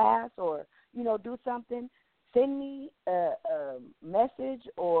do a class or, do something, send me a message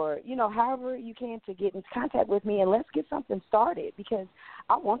or, however you can to get in contact with me, and let's get something started because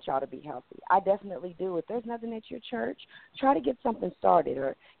I want y'all to be healthy. I definitely do. If there's nothing at your church, try to get something started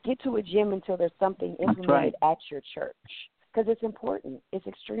or get to a gym until there's something implemented at your church because it's important. It's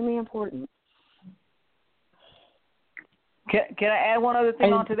extremely important. Can I add one other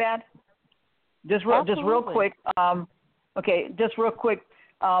thing onto that? Just real quick. Just real quick.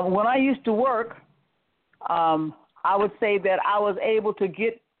 When I used to work, I would say that I was able to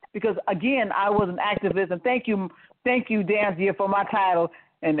get, because again, I was an activist, and thank you, Danzia, for my title,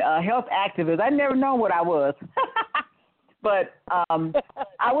 and health activist. I never known what I was, but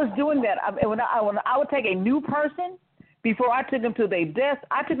I was doing that. When I would take a new person, before I took them to their desk,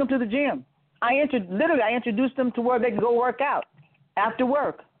 I took them to the gym. I introduced them to where they could go work out after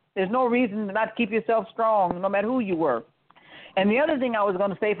work. There's no reason to not keep yourself strong, no matter who you were. And the other thing I was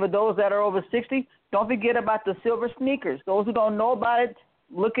going to say for those that are over 60, don't forget about the silver sneakers. Those who don't know about it,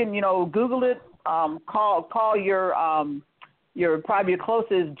 Google it. Call your probably your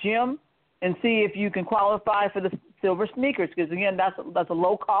closest gym and see if you can qualify for the silver sneakers. Because again, that's a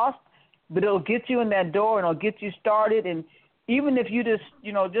low cost, but it'll get you in that door and it'll get you started. And even if you just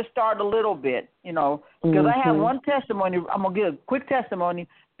start a little bit, because I have one testimony. I'm gonna give a quick testimony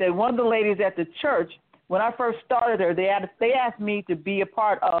that one of the ladies at the church, when I first started there, they asked me to be a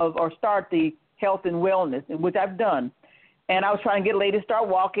part of or start the health and wellness, which I've done. And I was trying to get a lady to start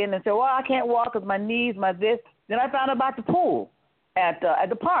walking and say, well, I can't walk because my knees, my this. Then I found out about the pool at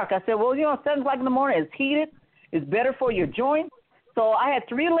the park. I said, well, 7 o'clock in the morning, it's heated. It's better for your joints. So I had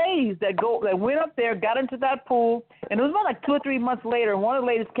 3 ladies that went up there, got into that pool, and it was about like 2 or 3 months later, one of the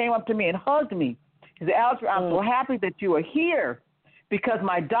ladies came up to me and hugged me. She said, Alex, I'm so happy that you are here because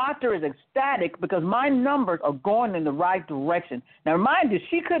my doctor is ecstatic because my numbers are going in the right direction. Now, remind you,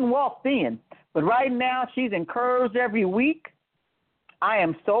 she couldn't walk then, but right now she's in curves every week. I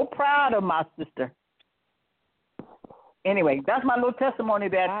am so proud of my sister. Anyway, that's my little testimony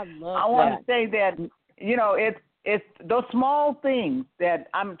that I want to say that, it's those small things that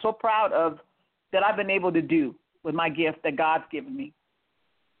I'm so proud of that I've been able to do with my gift that God's given me.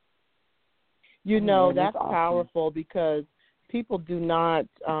 That's awesome. Powerful because people do not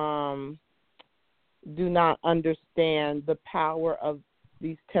understand the power of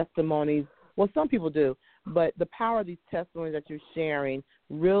these testimonies. Well, some people do, but the power of these testimonies that you're sharing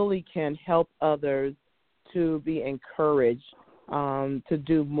really can help others to be encouraged to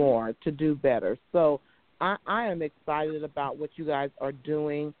do more, to do better. So I am excited about what you guys are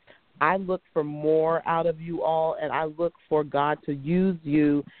doing. I look for more out of you all, and I look for God to use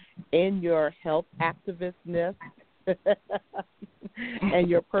you in your health activistness and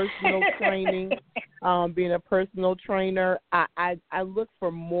your personal training, being a personal trainer. I look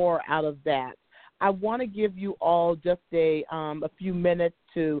for more out of that. I want to give you all just a few minutes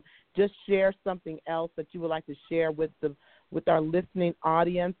to just share something else that you would like to share with our listening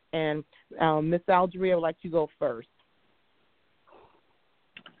audience. And Ms. Aldria, I would like you to go first.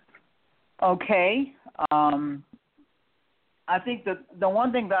 Okay. I think the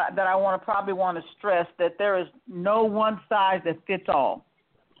one thing that I probably want to stress that there is no one size that fits all.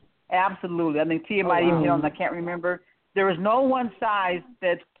 Absolutely. I think Tia might even know, and I can't remember. There is no one size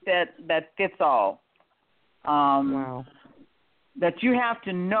that fits all. Wow. That you have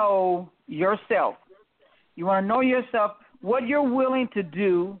to know yourself. You want to know yourself, what you're willing to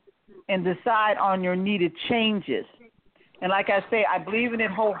do, and decide on your needed changes. And like I say, I believe in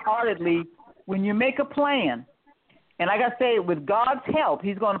it wholeheartedly. When you make a plan, and like I say, with God's help,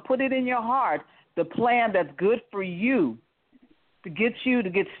 He's going to put it in your heart, the plan that's good for you to get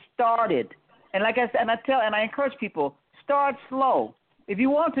started. And like I said, and I encourage people, start slow. If you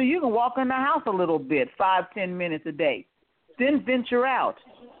want to, you can walk in the house a little bit, 5-10 minutes a day. Then venture out.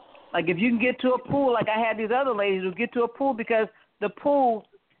 Like if you can get to a pool, like I had these other ladies who get to a pool because the pool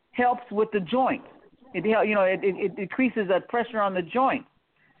helps with the joints. It decreases the pressure on the joints.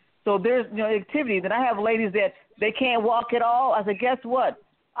 So there's activities. And I have ladies that they can't walk at all. I said, guess what?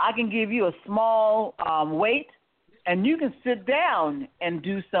 I can give you a small weight, and you can sit down and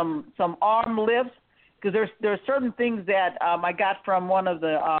do some arm lifts because there are certain things that I got from one of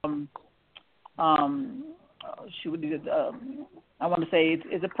the I want to say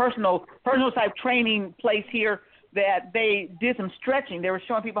it's a personal type training place here that they did some stretching. They were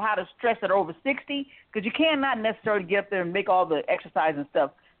showing people how to stretch that are over 60 because you cannot necessarily get up there and make all the exercise and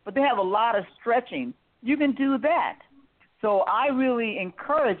stuff, but they have a lot of stretching. You can do that. So I really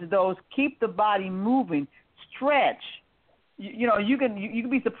encourage those, keep the body moving, stretch. You can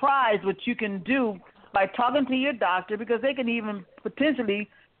be surprised what you can do by talking to your doctor because they can even potentially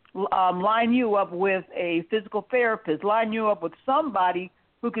line you up with a physical therapist, line you up with somebody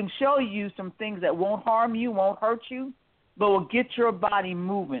who can show you some things that won't harm you, won't hurt you, but will get your body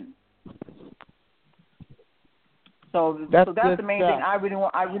moving. So that's the main thing I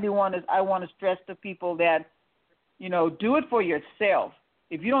want to stress to people that, do it for yourself.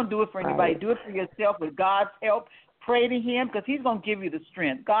 If you don't do it for anybody, do it for yourself with God's help. Pray to Him because He's going to give you the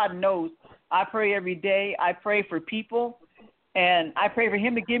strength. God knows. I pray every day. I pray for people, and I pray for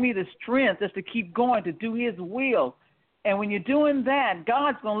Him to give me the strength just to keep going, to do His will. And when you're doing that,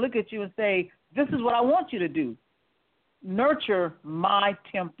 God's going to look at you and say, this is what I want you to do. Nurture my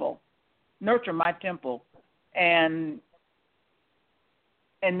temple. Nurture my temple. And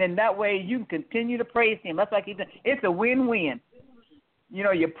then that way you can continue to praise Him. That's like it's a win-win.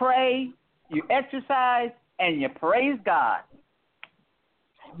 You pray, you exercise, and you praise God.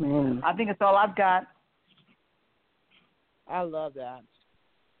 I think that's all I've got. I love that.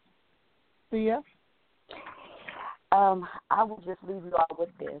 Sia? I will just leave you all with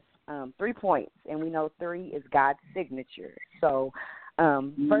this. 3 points, and we know 3 is God's signature. So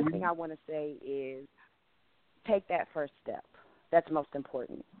first thing I want to say is take that first step. That's most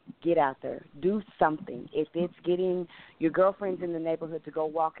important. Get out there. Do something. If it's getting your girlfriends in the neighborhood to go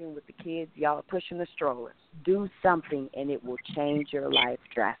walking with the kids, y'all are pushing the strollers. Do something, and it will change your life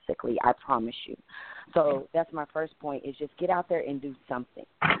drastically. I promise you. So that's my first point, is just get out there and do something.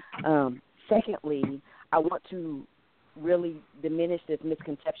 Secondly, I want to really diminish this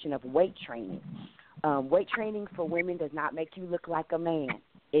misconception of weight training. Weight training for women does not make you look like a man.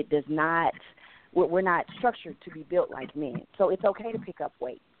 It does not. We're not structured to be built like men. So it's okay to pick up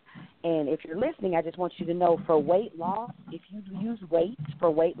weight. And if you're listening, I just want you to know, for weight loss, if you use weights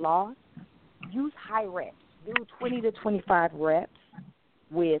for weight loss, use high reps. Do 20 to 25 reps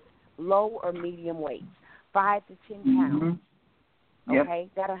with low or medium weights, 5 to 10 pounds. Okay?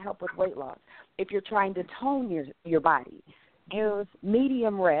 That'll help with weight loss. If you're trying to tone your body, use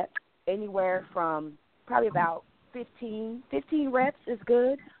medium reps, anywhere from probably about 15 reps is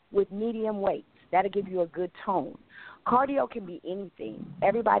good with medium weights. That'll give you a good tone. Cardio can be anything.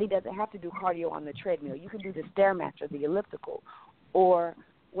 Everybody doesn't have to do cardio on the treadmill. You can do the Stairmaster, the elliptical, or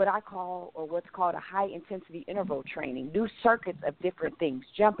what's called a high-intensity interval training. Do circuits of different things,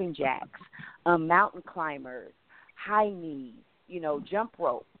 jumping jacks, mountain climbers, high knees, jump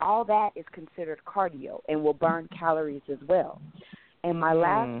rope. All that is considered cardio and will burn calories as well. And my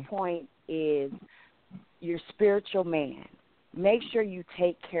last point is your spiritual man. Make sure you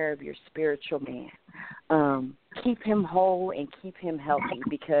take care of your spiritual man. Keep him whole and keep him healthy,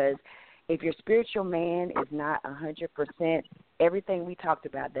 because if your spiritual man is not 100%, everything we talked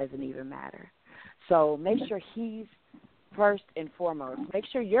about doesn't even matter. So make sure he's first and foremost. Make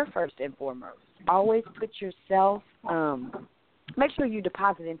sure you're first and foremost. Always put yourself, make sure you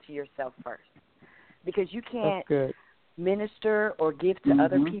deposit into yourself first, because you can't minister or give to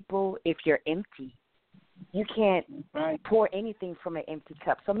other people if you're empty. You can't pour anything from an empty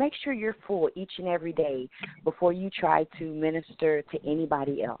cup. So make sure you're full each and every day before you try to minister to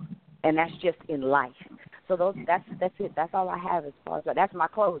anybody else. And that's just in life. So that's it. That's all I have as far as that. That's my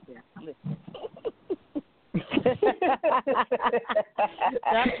closing. Listen.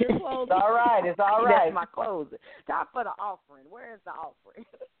 That's your closing. It's all right. It's all right. That's my closing. Time for the offering. Where is the offering?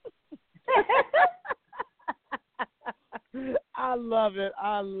 I love it.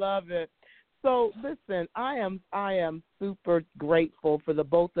 I love it. So listen, I am super grateful for the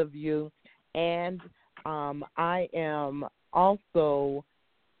both of you, and I am also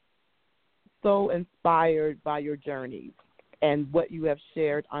so inspired by your journeys and what you have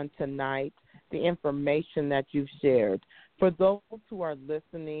shared on tonight, the information that you've shared. For those who are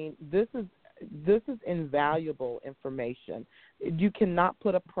listening, this is invaluable information. You cannot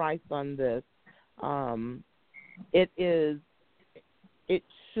put a price on this. It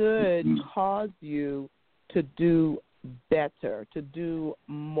should cause you to do better, to do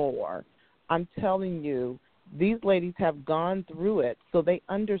more. I'm telling you, these ladies have gone through it, so they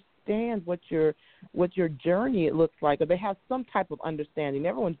understand what your journey it looks like, or they have some type of understanding.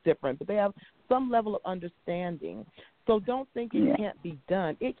 Everyone's different, but they have some level of understanding. So don't think it can't be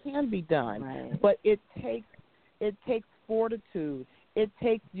done. It can be done, but it takes fortitude. It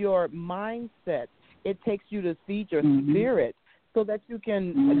takes your mindset. It takes you to feed your spirit, so that you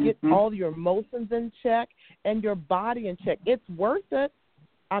can get all your emotions in check and your body in check. It's worth it.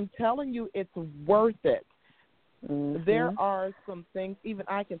 I'm telling you, it's worth it. There are some things even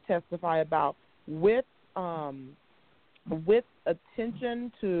I can testify about with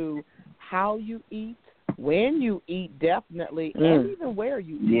attention to how you eat, when you eat, definitely, and even where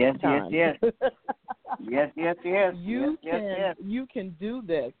you eat. Yes. You can do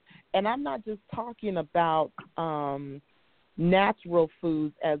this. And I'm not just talking about natural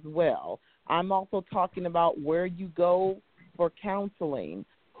foods as well. I'm also talking about where you go for counseling,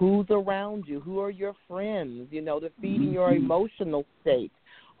 who's around you, who are your friends, to feeding your emotional state.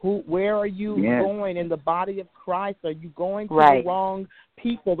 Where are you going in the body of Christ? Are you going to the wrong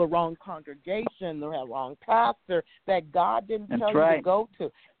people, the wrong congregation, the wrong pastor that God didn't tell you to go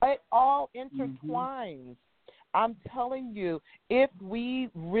to? It all intertwines. I'm telling you, if we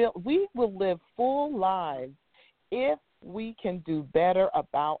will live full lives if we can do better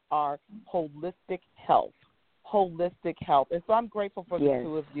about our holistic health. And so I'm grateful for the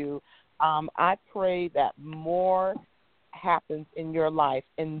two of you. I pray that more happens in your life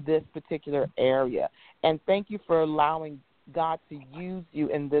in this particular area. And thank you for allowing God to use you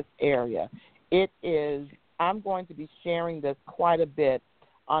in this area. I'm going to be sharing this quite a bit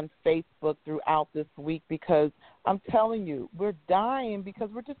on Facebook throughout this week because I'm telling you, we're dying because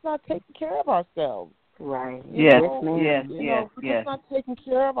we're just not taking care of ourselves. Right. Yes, We're yes. just not taking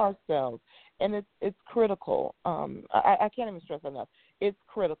care of ourselves, and it's critical. I can't even stress enough. It's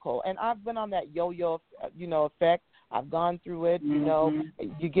critical, and I've been on that yo-yo, effect. I've gone through it.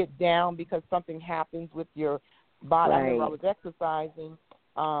 Mm-hmm. You get down because something happens with your body. Right. I remember I was exercising,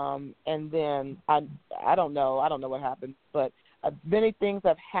 and then I don't know what happened, but many things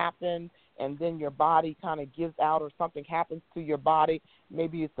have happened, and then your body kind of gives out, or something happens to your body.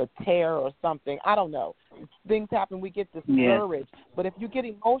 Maybe it's a tear or something. I don't know. Things happen. We get discouraged. Yes. But if you get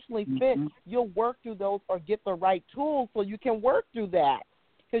emotionally fit, you'll work through those or get the right tools so you can work through that.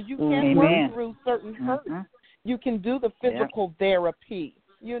 Because you can't work through certain hurts. You can do the physical therapy.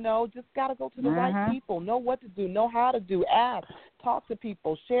 Just got to go to the right people, know what to do, know how to do, ask, talk to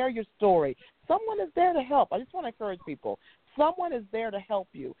people, share your story. Someone is there to help. I just want to encourage people. Someone is there to help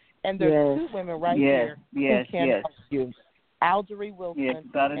you. And there's two women right here who can help you. Algerie Wilson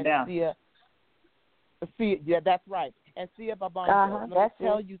and Sia. Yeah, that's right. And Sia Babanjo. Let me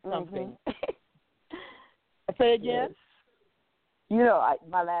tell you something. Say again? Yes.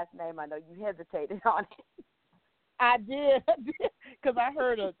 My last name, I know you hesitated on it. I did, because I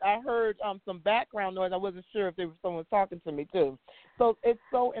heard some background noise. I wasn't sure if there was someone talking to me too. So it's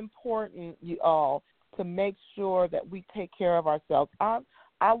so important, you all, to make sure that we take care of ourselves. I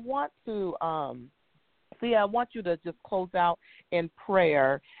want to, I want you to just close out in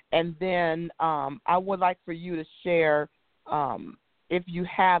prayer, and then I would like for you to share, if you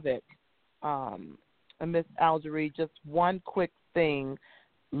have it, Miss Algerie, just one quick thing,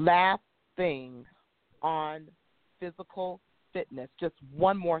 last thing on physical fitness, just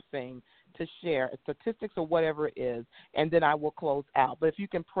one more thing to share, statistics or whatever it is, and then I will close out. But if you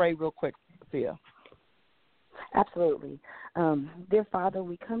can pray real quick, Sia. Absolutely. Dear Father,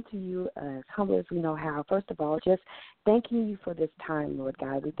 we come to you as humble as we know how. First of all, just thanking you for this time, Lord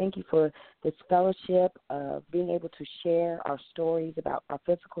God. We thank you for this fellowship of being able to share our stories about our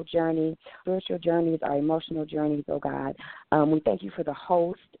physical journey, spiritual journeys, our emotional journeys, oh God. We thank you for the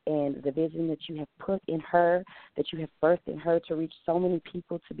host and the vision that you have put in her, that you have birthed in her to reach so many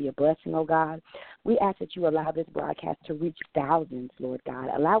people, to be a blessing, oh God. We ask that you allow this broadcast to reach thousands, Lord God.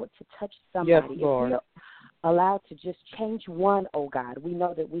 Allow it to touch somebody. Yes, Lord. Allowed to just change one, oh God. We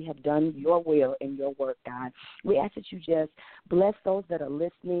know that we have done your will and your work, God. We ask that you just bless those that are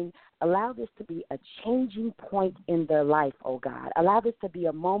listening. Allow this to be a changing point in their life, oh God. Allow this to be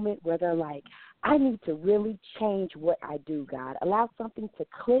a moment where they're like, I need to really change what I do, God. Allow something to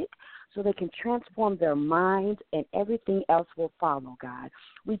click so they can transform their minds, and everything else will follow, God.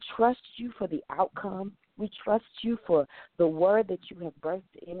 We trust you for the outcome. We trust you for the word that you have birthed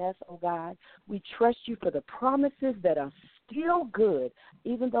in us, oh God. We trust you for the promises that are still good,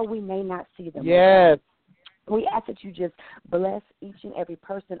 even though we may not see them. Yes. We ask that you just bless each and every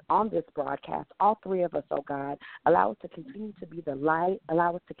person on this broadcast, all three of us, oh God. Allow us to continue to be the light.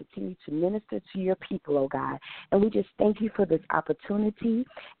 Allow us to continue to minister to your people, oh God. And we just thank you for this opportunity,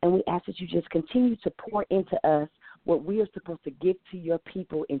 and we ask that you just continue to pour into us what we are supposed to give to your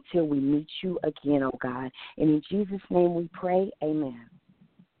people until we meet you again, oh God. And in Jesus' name we pray, amen.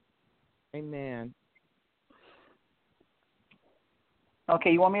 Amen.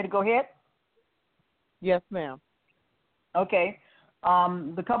 Okay, you want me to go ahead? Yes, ma'am. Okay.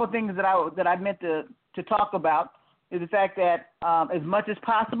 The couple of things that I meant to talk about is the fact that as much as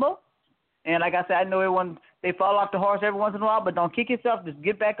possible, and like I said, I know everyone, they fall off the horse every once in a while, but don't kick yourself. Just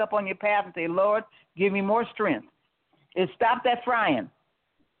get back up on your path and say, Lord, give me more strength. Is stop that frying.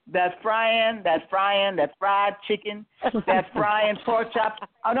 That fried chicken, that frying pork chops.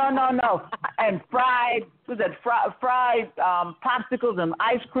 Oh, no. And fried popsicles and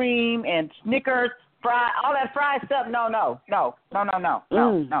ice cream and Snickers, all that fried stuff. No. But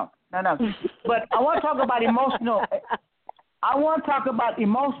I want to talk about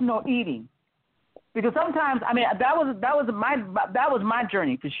emotional eating. Because sometimes, that was my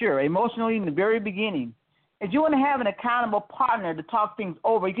journey for sure. Emotional eating in the very beginning. Is you want to have an accountable partner to talk things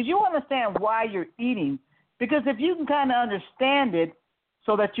over, because you understand why you're eating. Because if you can kind of understand it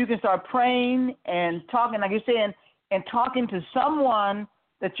so that you can start praying and talking, like you're saying, and talking to someone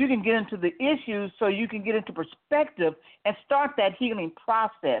that you can get into the issues so you can get into perspective and start that healing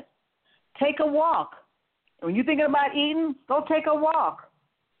process. Take a walk. When you're thinking about eating, go take a walk.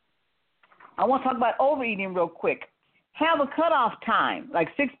 I want to talk about overeating real quick. Have a cutoff time. Like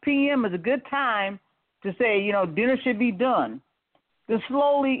 6 p.m. is a good time to say, dinner should be done. To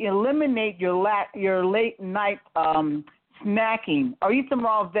slowly eliminate your late night snacking, or eat some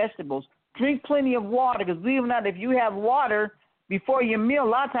raw vegetables. Drink plenty of water, because believe it or not, if you have water before your meal, a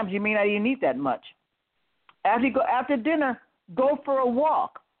lot of times you may not even eat that much. After dinner, go for a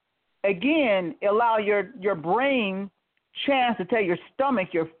walk. Again, allow your brain chance to tell your stomach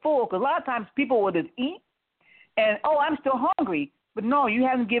you're full, because a lot of times people will just eat and, I'm still hungry. But no, you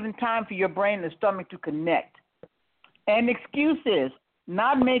haven't given time for your brain and the stomach to connect. And excuses,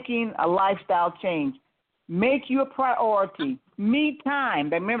 not making a lifestyle change. Make you a priority. Me time.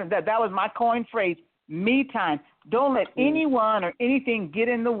 Remember, that was my coined phrase, me time. Don't let anyone or anything get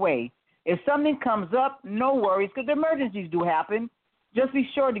in the way. If something comes up, no worries, because emergencies do happen. Just be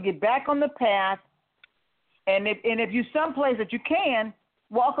sure to get back on the path. And if you're someplace that you can,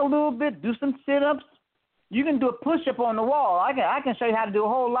 walk a little bit, do some sit-ups. You can do a push-up on the wall. I can show you how to do a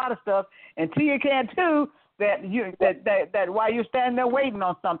whole lot of stuff. And Tia can too. That while you're standing there waiting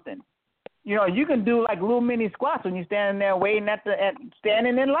on something, you can do like little mini squats when you're standing there waiting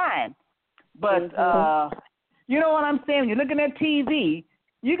standing in line. But you know what I'm saying? When you're looking at TV,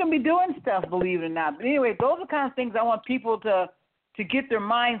 you can be doing stuff, believe it or not. But anyway, those are the kind of things I want people to get their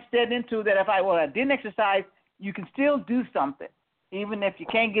mind set into, that if I didn't exercise, you can still do something. Even if you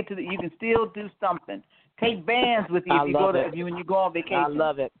can't get you can still do something. Take bands with you when you go on vacation. I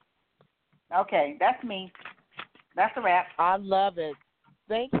love it. Okay, that's me. That's a wrap. I love it.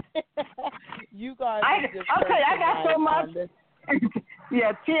 Thank you guys. I got so much.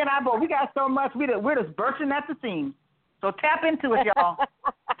 Yeah, Tia and I both. We got so much. We're just bursting at the seams. So tap into it, y'all.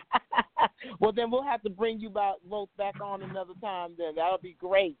 Well, then we'll have to bring you both back on another time. Then that'll be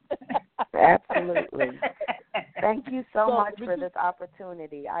great. Absolutely. Thank you so much for this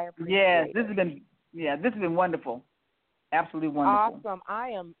opportunity. I appreciate it. This has been wonderful. Absolutely wonderful.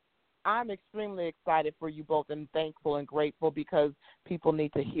 Awesome. I'm extremely excited for you both, and thankful and grateful, because people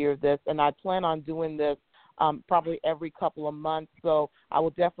need to hear this. And I plan on doing this probably every couple of months, so I will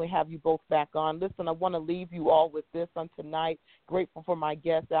definitely have you both back on. Listen, I want to leave you all with this on tonight. Grateful for my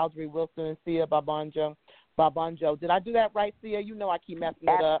guests, Aldry Wilson and Sia Babonjo. Did I do that right, Sia? I keep messing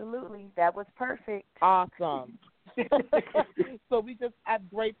it up. Absolutely. That was perfect. Awesome. So I'm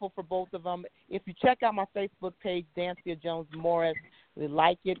grateful for both of them. If you check out my Facebook page, Dancia Jones Morris, we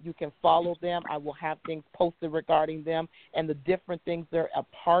like it. You can follow them. I will have things posted regarding them and the different things they're a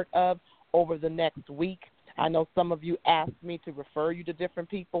part of over the next week. I know some of you asked me to refer you to different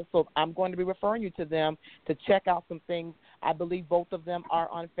people, so I'm going to be referring you to them to check out some things. I believe both of them are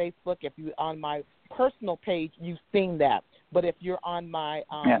on Facebook. If you're on my personal page, you've seen that. But if you're on my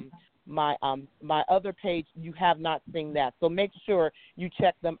my other page, you have not seen that. So make sure you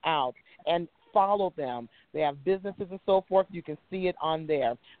check them out and follow them. They have businesses and so forth. You can see it on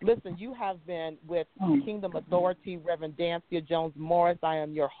there. Listen, you have been with Kingdom Authority, Reverend Dancia Jones Morris. I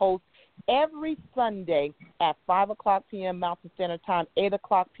am your host. Every Sunday at 5 o'clock p.m. Mountain Standard Time, 8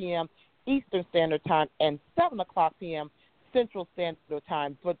 o'clock p.m. Eastern Standard Time, and 7 o'clock p.m. Central Standard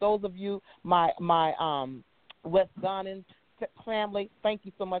Time. For those of you, my West Ghana family, thank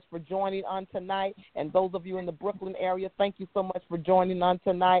you so much for joining on tonight. And those of you in the Brooklyn area, thank you so much for joining on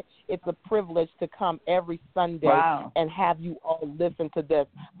tonight. It's a privilege to come every Sunday and have you all listen to this.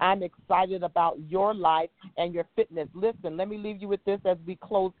 I'm excited about your life and your fitness. Listen, let me leave you with this as we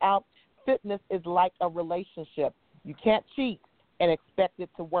close out. Fitness is like a relationship. You can't cheat and expect it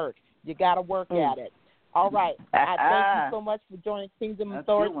to work. You got to work at it. All right. I thank you so much for joining Kingdom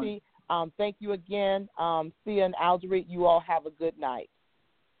Authority. Thank you again. Sia and Aldry, you all have a good night.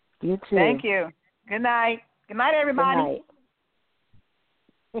 You too. Thank you. Good night. Good night, everybody.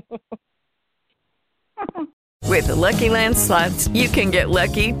 Good night. With the Lucky Land Slots, you can get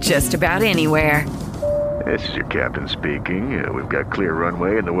lucky just about anywhere. This is your captain speaking. We've got clear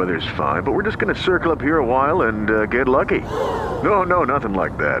runway and the weather's fine, but we're just going to circle up here a while and get lucky. No, nothing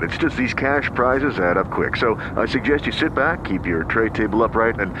like that. It's just these cash prizes add up quick. So I suggest you sit back, keep your tray table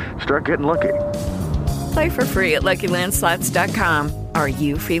upright, and start getting lucky. Play for free at LuckyLandSlots.com. Are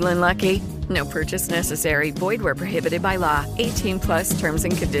you feeling lucky? No purchase necessary. Void where prohibited by law. 18+ terms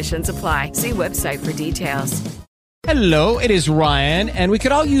and conditions apply. See website for details. Hello, it is Ryan, and we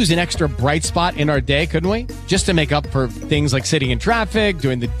could all use an extra bright spot in our day, couldn't we? Just to make up for things like sitting in traffic,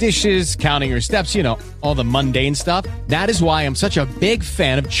 doing the dishes, counting your steps, all the mundane stuff. That is why I'm such a big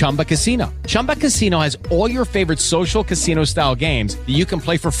fan of Chumba Casino. Chumba Casino has all your favorite social casino-style games that you can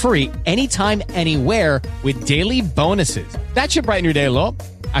play for free anytime, anywhere with daily bonuses. That should brighten your day a little.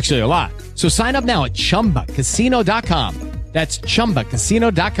 Actually, a lot. So sign up now at ChumbaCasino.com. That's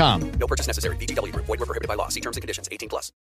ChumbaCasino.com. No purchase necessary. VGW Group. Void where prohibited by law. See terms and conditions. 18+.